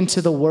coming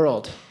into the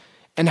world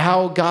and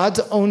how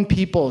God's own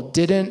people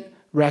didn't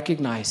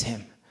recognize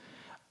him,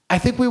 I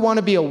think we want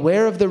to be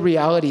aware of the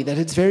reality that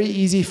it's very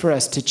easy for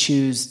us to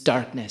choose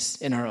darkness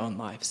in our own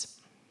lives.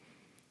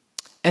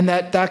 And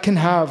that can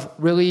have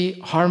really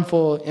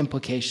harmful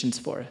implications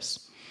for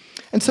us.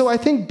 And so I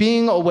think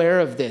being aware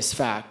of this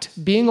fact,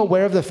 being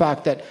aware of the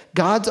fact that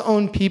God's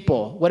own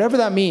people, whatever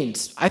that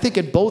means, I think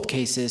in both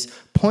cases,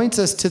 points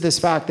us to this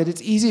fact that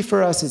it's easy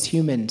for us as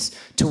humans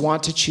to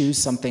want to choose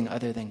something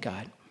other than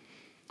God.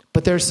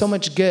 But there's so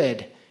much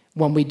good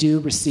when we do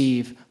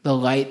receive the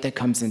light that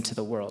comes into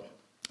the world.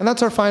 And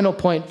that's our final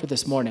point for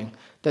this morning.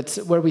 That's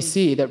where we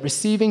see that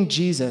receiving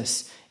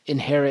Jesus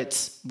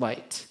inherits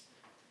light.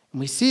 And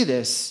we see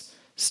this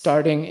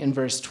starting in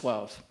verse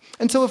 12.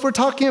 And so if we're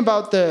talking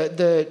about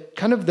the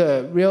kind of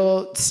the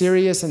real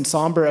serious and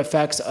somber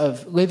effects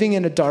of living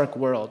in a dark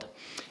world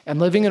and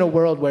living in a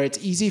world where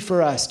it's easy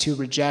for us to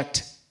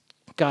reject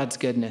God's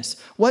goodness,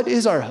 what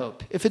is our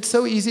hope? If it's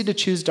so easy to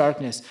choose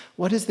darkness,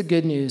 what is the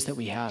good news that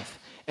we have?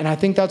 And I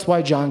think that's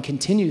why John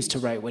continues to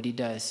write what he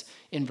does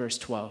in verse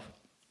 12.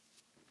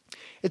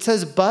 It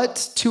says,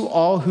 "But to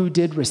all who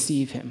did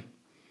receive him,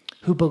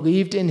 who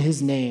believed in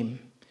his name,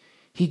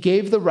 he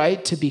gave the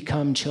right to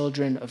become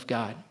children of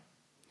God,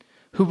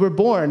 who were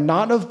born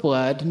not of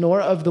blood,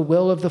 nor of the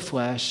will of the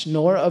flesh,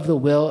 nor of the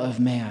will of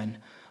man,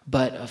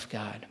 but of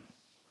God."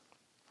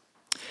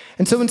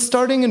 And so in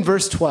starting in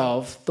verse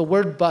 12, the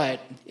word "but,"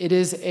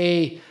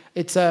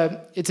 it's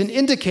an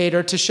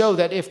indicator to show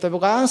that if the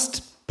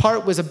last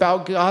part was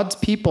about God's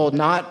people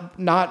not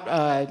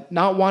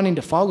wanting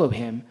to follow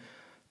him,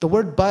 the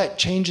word "but"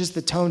 changes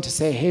the tone to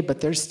say, hey,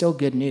 but there's still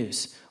good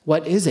news.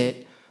 What is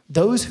it?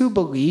 Those who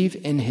believe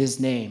in his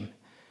name,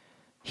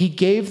 he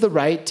gave the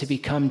right to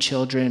become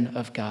children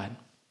of God.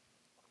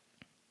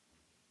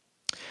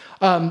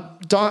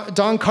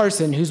 Don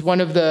Carson, who's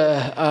one of,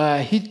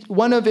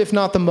 if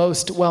not the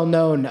most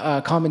well-known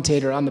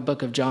commentator on the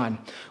book of John,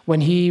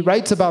 when he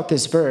writes about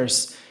this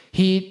verse,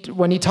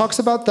 when he talks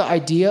about the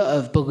idea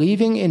of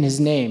believing in his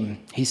name,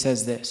 he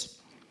says this.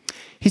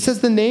 He says,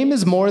 the name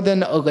is more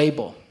than a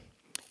label.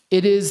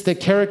 It is the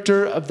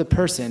character of the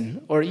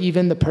person, or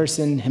even the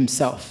person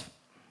himself.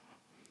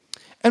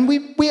 And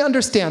we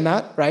understand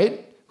that,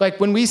 right? Like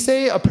when we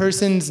say a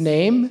person's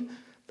name,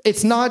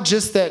 it's not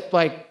just that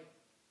like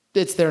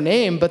it's their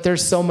name, but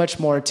there's so much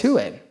more to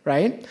it,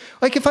 right?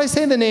 Like if I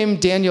say the name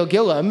Daniel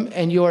Gillum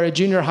and you're a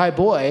junior high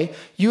boy,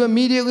 you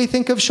immediately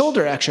think of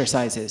shoulder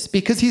exercises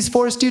because he's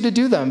forced you to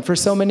do them for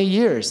so many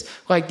years.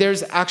 Like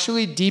there's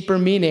actually deeper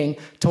meaning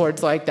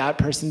towards like that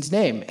person's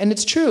name. And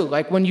it's true,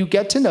 like when you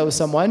get to know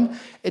someone,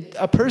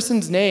 a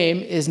person's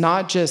name is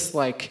not just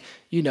like,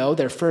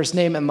 their first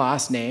name and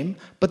last name,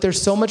 but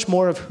there's so much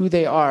more of who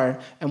they are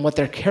and what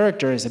their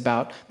character is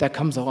about that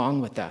comes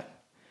along with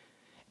that.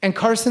 And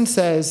Carson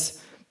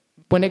says,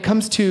 when it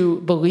comes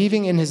to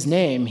believing in his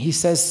name, he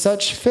says,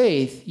 such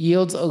faith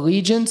yields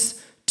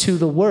allegiance to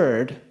the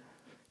Word,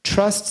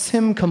 trusts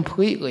him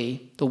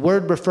completely, the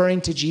Word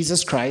referring to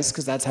Jesus Christ,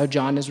 because that's how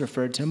John has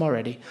referred to him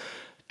already,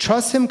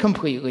 trusts him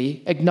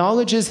completely,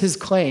 acknowledges his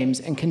claims,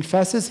 and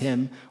confesses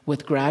him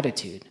with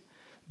gratitude.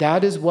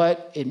 That is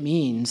what it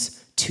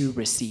means to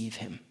receive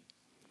him.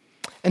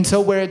 And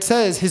so where it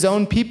says his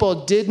own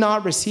people did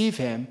not receive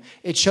him,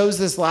 it shows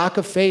this lack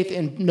of faith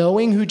in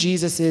knowing who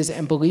Jesus is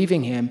and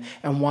believing him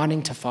and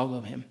wanting to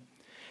follow him.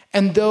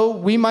 And though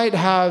we might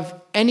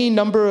have any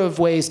number of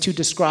ways to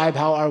describe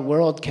how our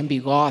world can be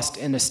lost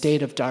in a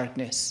state of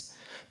darkness,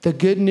 the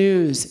good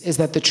news is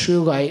that the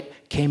true light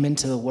came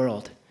into the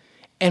world.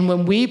 And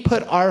when we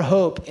put our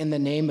hope in the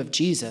name of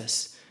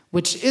Jesus,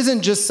 which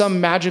isn't just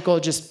some magical,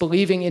 just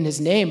believing in his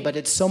name, but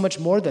it's so much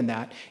more than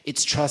that.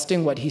 It's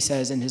trusting what he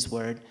says in his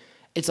word.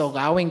 It's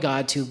allowing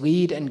God to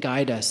lead and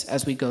guide us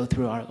as we go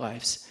through our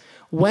lives.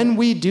 When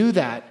we do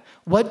that,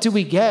 what do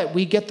we get?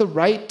 We get the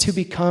right to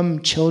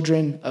become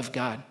children of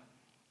God.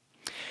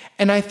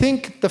 And I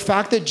think the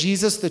fact that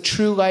Jesus, the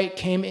true light,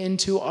 came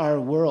into our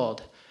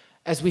world,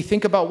 as we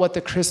think about what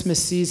the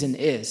Christmas season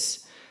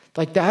is,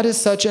 like that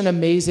is such an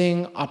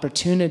amazing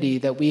opportunity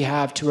that we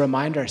have to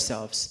remind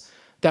ourselves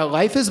that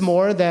life is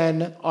more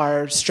than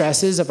our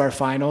stresses of our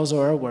finals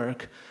or our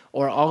work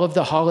or all of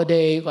the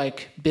holiday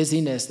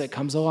busyness that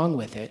comes along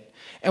with it.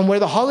 And where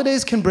the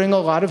holidays can bring a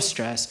lot of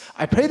stress,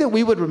 I pray that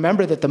we would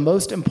remember that the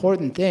most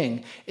important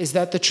thing is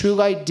that the true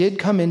light did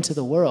come into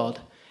the world,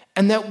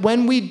 and that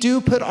when we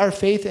do put our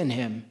faith in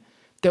him,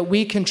 that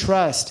we can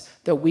trust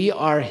that we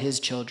are his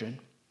children.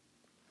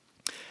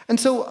 And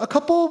so a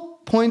couple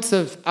points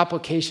of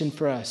application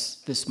for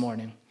us this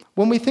morning.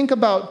 When we think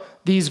about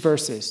these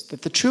verses,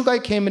 that the true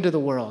light came into the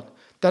world,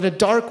 that a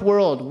dark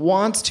world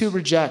wants to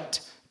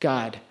reject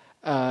God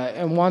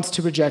and wants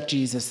to reject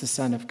Jesus, the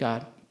Son of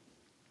God.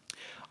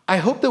 I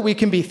hope that we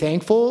can be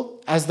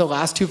thankful, as the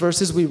last two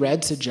verses we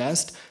read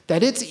suggest,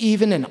 that it's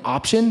even an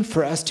option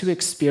for us to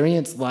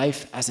experience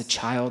life as a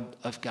child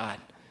of God.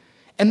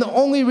 And the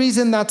only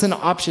reason that's an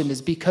option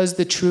is because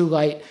the true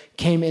light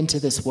came into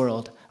this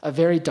world, a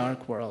very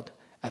dark world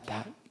at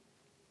that.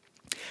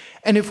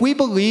 And if we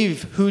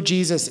believe who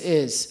Jesus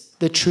is,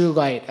 the true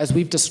light, as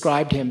we've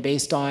described him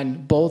based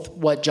on both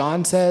what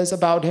John says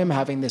about him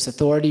having this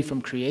authority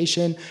from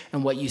creation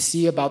and what you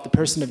see about the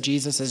person of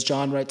Jesus as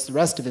John writes the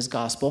rest of his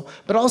gospel,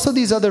 but also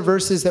these other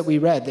verses that we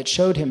read that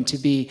showed him to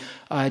be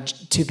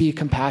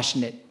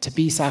compassionate, to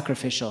be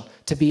sacrificial,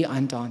 to be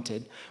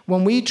undaunted.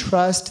 When we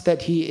trust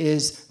that he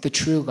is the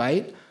true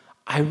light,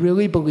 I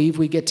really believe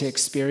we get to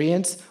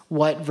experience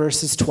what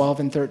verses 12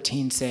 and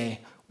 13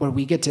 say, where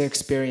we get to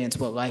experience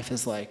what life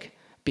is like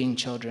being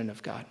children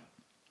of God.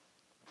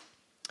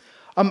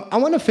 I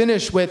want to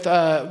finish with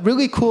a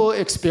really cool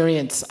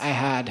experience I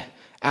had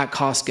at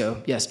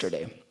Costco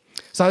yesterday.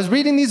 So I was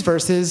reading these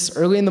verses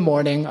early in the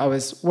morning. I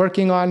was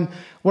working on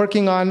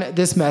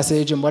this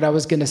message and what I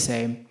was going to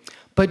say.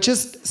 But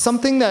just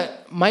something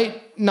that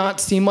might not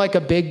seem like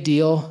a big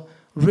deal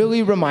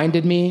really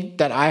reminded me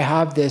that I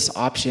have this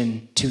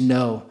option to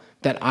know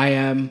that I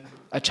am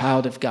a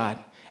child of God,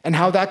 and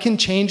how that can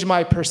change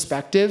my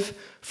perspective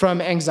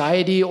from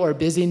anxiety or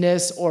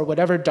busyness or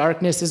whatever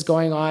darkness is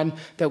going on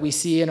that we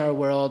see in our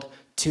world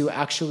to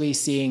actually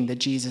seeing that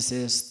Jesus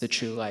is the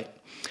true light.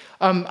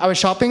 I was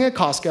shopping at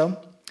Costco,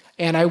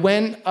 and I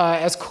went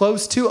as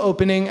close to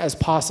opening as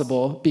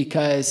possible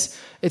because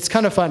it's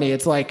kind of funny.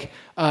 It's like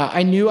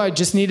I knew I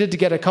just needed to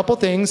get a couple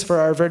things for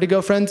our Vertigo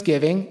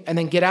Friendsgiving and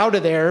then get out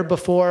of there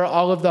before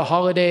all of the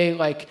holiday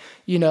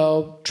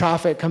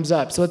traffic comes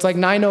up. So it's like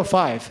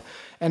 9:05.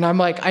 And I'm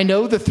like, I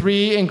know the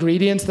 3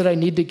 ingredients that I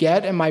need to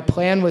get, and my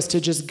plan was to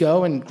just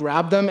go and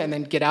grab them and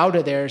then get out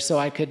of there so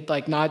I could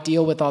not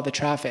deal with all the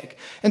traffic.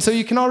 And so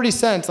you can already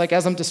sense,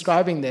 as I'm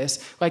describing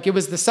this, it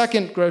was the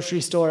second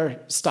grocery store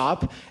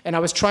stop, and I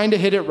was trying to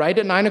hit it right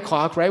at 9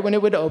 o'clock, right when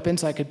it would open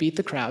so I could beat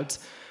the crowds.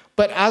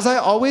 But as I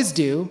always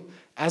do,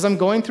 as I'm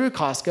going through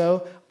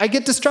Costco, I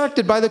get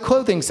distracted by the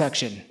clothing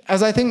section,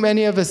 as I think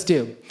many of us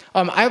do.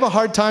 I have a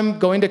hard time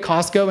going to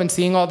Costco and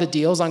seeing all the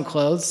deals on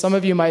clothes. Some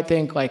of you might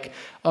think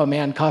oh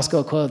man,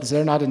 Costco clothes,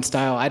 they're not in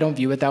style. I don't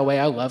view it that way.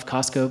 I love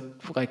Costco.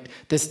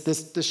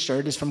 This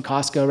shirt is from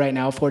Costco right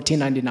now,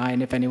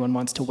 $14.99 if anyone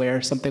wants to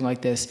wear something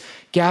like this.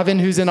 Gavin,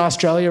 who's in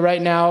Australia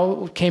right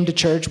now, came to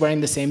church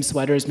wearing the same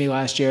sweater as me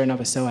last year, and I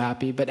was so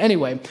happy. But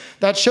anyway,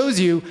 that shows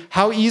you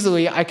how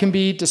easily I can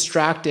be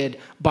distracted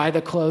by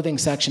the clothing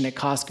section at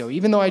Costco,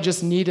 even though I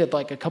just needed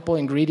a couple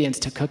ingredients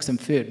to cook some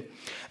food.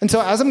 And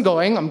so as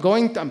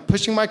I'm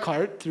pushing my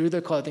cart through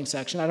the clothing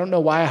section. I don't know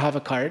why I have a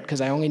cart,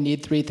 because I only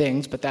need 3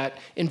 things, but that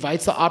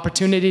invites the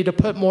opportunity to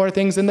put more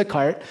things in the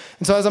cart.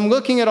 And so as I'm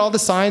looking at all the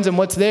signs and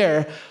what's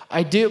there,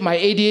 my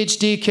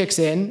ADHD kicks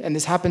in, and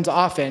this happens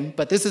often,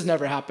 but this has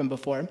never happened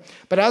before.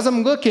 But as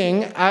I'm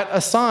looking at a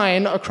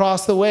sign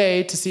across the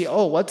way to see,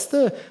 what's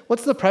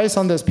the price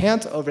on those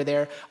pants over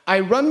there,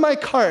 I run my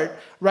cart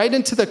right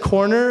into the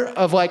corner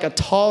of like a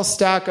tall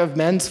stack of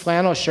men's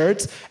flannel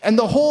shirts, and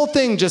the whole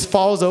thing just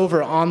falls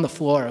over on the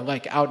floor,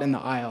 like out in the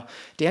aisle.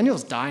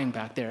 Daniel's dying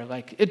back there.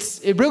 Like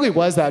it really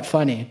was that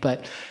funny.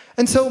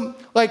 And so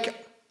like,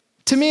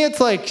 to me, it's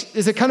like,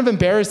 is it kind of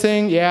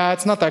embarrassing? Yeah,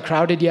 it's not that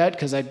crowded yet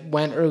because I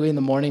went early in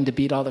the morning to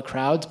beat all the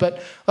crowds.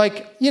 But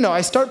like,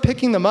 I start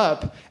picking them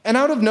up, and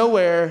out of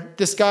nowhere,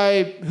 this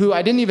guy who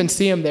I didn't even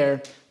see him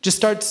there just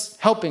starts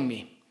helping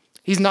me.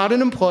 He's not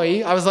an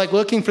employee. I was like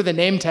looking for the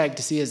name tag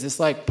to see, is this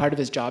like part of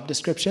his job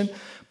description?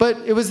 But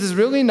it was this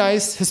really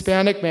nice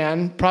Hispanic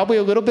man, probably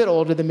a little bit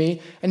older than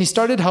me, and he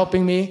started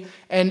helping me,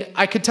 and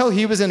I could tell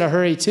he was in a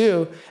hurry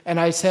too. And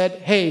I said,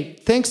 hey,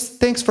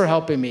 thanks for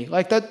helping me.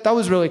 Like that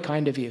was really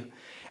kind of you.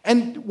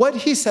 And what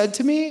he said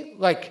to me,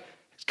 like,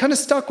 kind of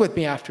stuck with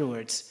me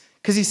afterwards,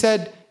 because he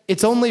said,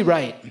 it's only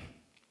right.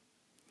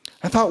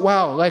 I thought,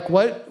 wow, like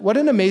what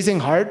an amazing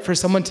heart for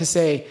someone to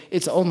say,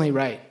 it's only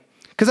right.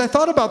 Because I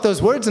thought about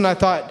those words and I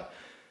thought,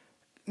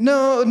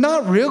 no,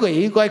 not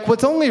really. Like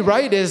what's only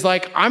right is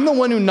like, I'm the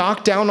one who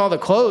knocked down all the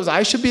clothes.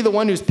 I should be the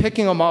one who's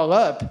picking them all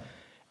up.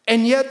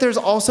 And yet there's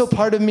also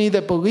part of me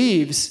that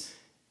believes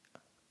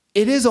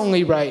it is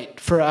only right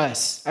for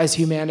us as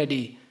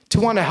humanity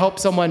to want to help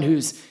someone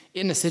who's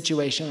in a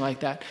situation like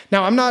that.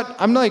 Now,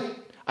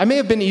 I may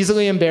have been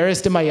easily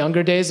embarrassed in my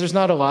younger days. There's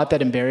not a lot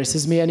that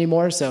embarrasses me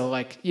anymore. So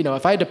like,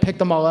 if I had to pick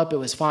them all up, it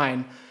was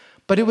fine.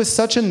 But it was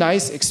such a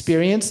nice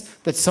experience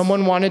that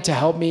someone wanted to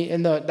help me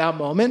in that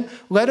moment,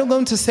 let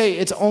alone to say,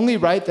 it's only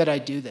right that I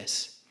do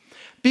this.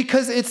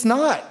 Because it's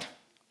not.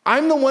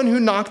 I'm the one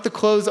who knocked the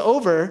clothes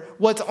over.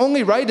 What's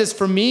only right is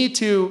for me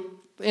to,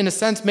 in a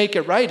sense, make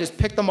it right, is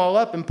pick them all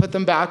up and put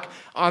them back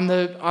on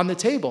the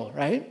table,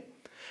 right?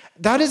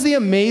 That is the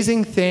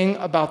amazing thing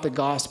about the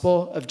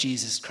gospel of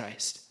Jesus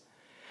Christ.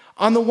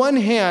 On the one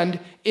hand,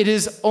 it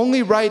is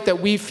only right that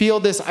we feel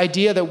this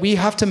idea that we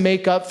have to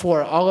make up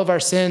for all of our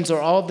sins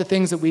or all of the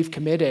things that we've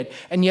committed,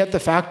 and yet the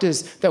fact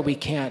is that we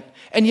can't.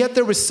 And yet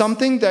there was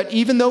something that,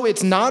 even though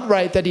it's not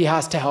right that he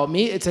has to help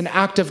me, it's an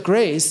act of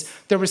grace,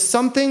 there was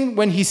something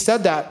when he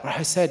said that where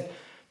I said,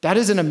 that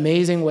is an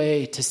amazing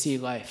way to see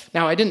life.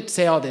 Now, I didn't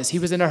say all this. He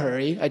was in a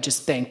hurry. I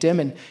just thanked him,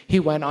 and he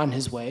went on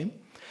his way.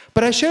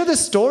 But I share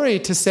this story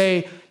to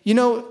say,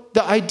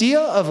 the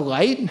idea of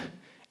light,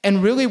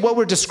 and really what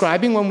we're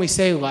describing when we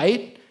say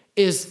light,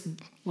 is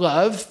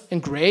love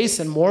and grace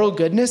and moral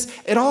goodness.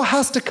 It all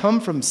has to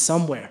come from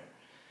somewhere.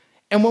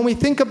 And when we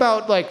think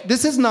about,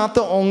 this is not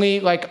the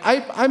only,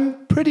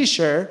 I'm pretty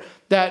sure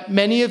that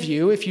many of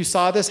you, if you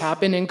saw this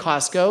happen in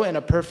Costco and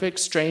a perfect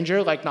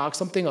stranger, knock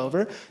something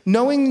over,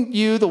 knowing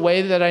you the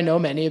way that I know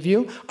many of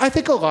you, I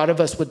think a lot of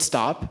us would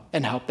stop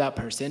and help that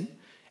person.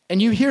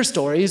 And you hear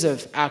stories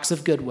of acts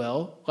of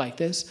goodwill like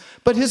this.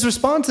 But his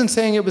response in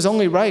saying it was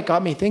only right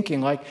got me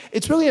thinking,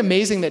 it's really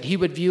amazing that he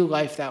would view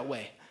life that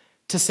way.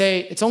 To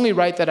say, it's only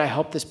right that I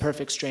help this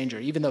perfect stranger,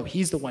 even though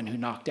he's the one who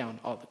knocked down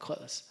all the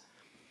clothes.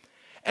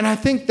 And I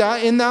think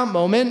that in that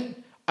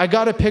moment, I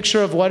got a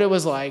picture of what it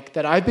was like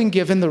that I've been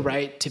given the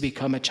right to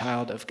become a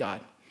child of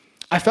God.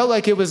 I felt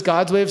like it was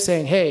God's way of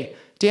saying, hey,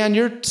 Dan,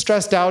 you're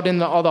stressed out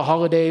in all the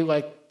holiday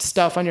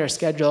stuff on your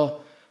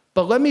schedule,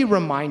 but let me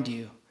remind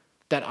you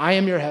that I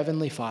am your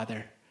heavenly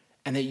Father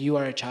and that you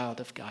are a child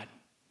of God.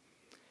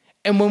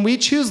 And when we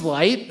choose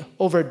light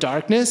over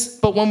darkness,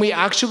 but when we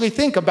actually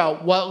think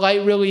about what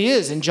light really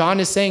is, and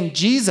John is saying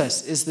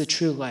Jesus is the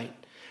true light.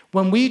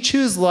 When we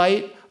choose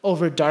light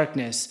over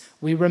darkness,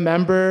 we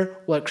remember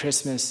what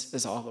Christmas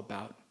is all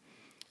about.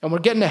 And we're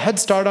getting a head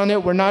start on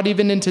it. We're not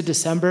even into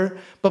December.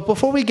 But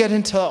before we get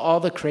into all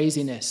the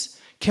craziness,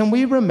 can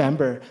we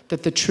remember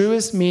that the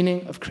truest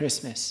meaning of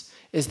Christmas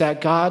is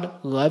that God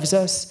loves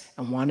us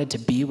and wanted to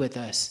be with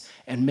us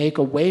and make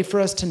a way for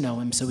us to know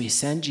him, so he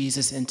sent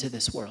Jesus into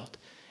this world.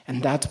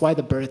 And that's why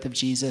the birth of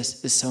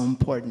Jesus is so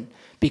important,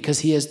 because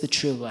he is the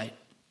true light.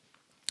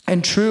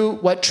 And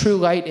what true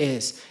light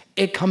is,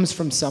 it comes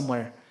from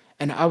somewhere.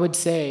 And I would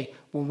say,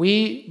 when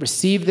we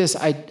receive this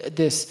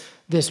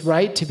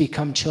right to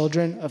become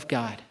children of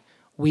God,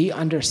 we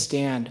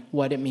understand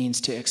what it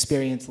means to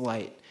experience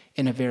light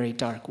in a very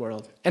dark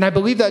world. And I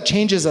believe that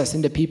changes us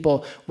into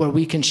people where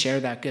we can share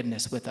that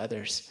goodness with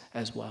others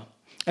as well.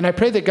 And I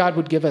pray that God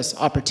would give us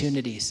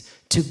opportunities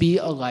to be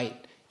a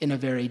light in a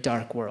very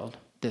dark world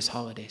this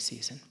holiday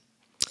season.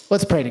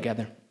 Let's pray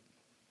together.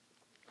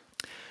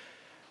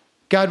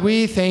 God,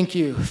 we thank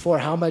you for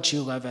how much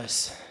you love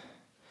us.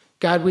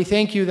 God, we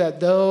thank you that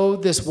though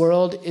this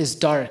world is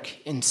dark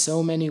in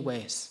so many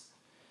ways,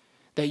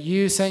 that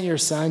you sent your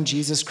Son,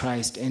 Jesus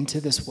Christ,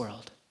 into this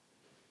world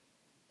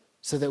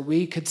so that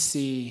we could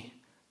see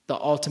the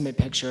ultimate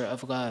picture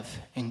of love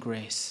and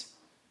grace,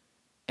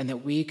 and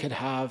that we could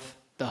have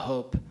the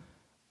hope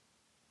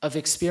of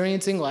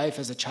experiencing life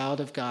as a child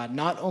of God,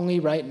 not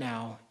only right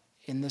now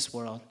in this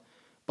world,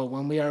 but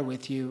when we are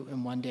with you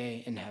and one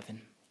day in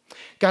heaven.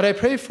 God, I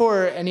pray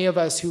for any of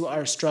us who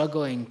are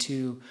struggling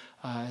to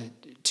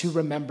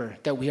remember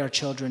that we are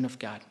children of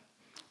God.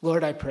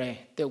 Lord, I pray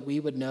that we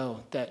would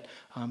know that,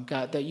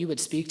 God, that you would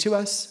speak to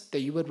us,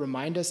 that you would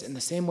remind us in the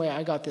same way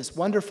I got this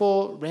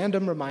wonderful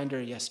random reminder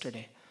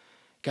yesterday,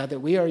 God, that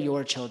we are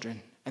your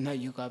children and that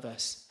you love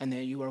us and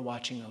that you are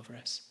watching over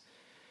us.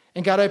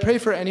 And God, I pray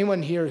for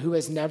anyone here who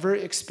has never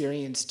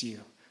experienced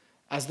you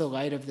as the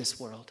light of this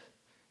world,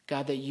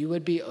 God, that you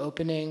would be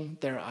opening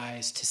their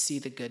eyes to see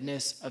the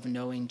goodness of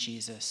knowing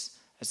Jesus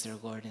as their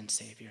Lord and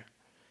Savior.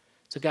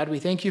 So God, we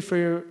thank you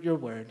for your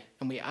word,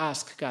 and we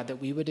ask, God,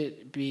 that we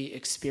would be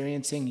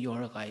experiencing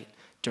your light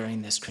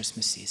during this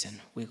Christmas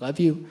season. We love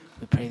you.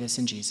 We pray this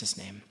in Jesus'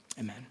 name.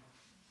 Amen.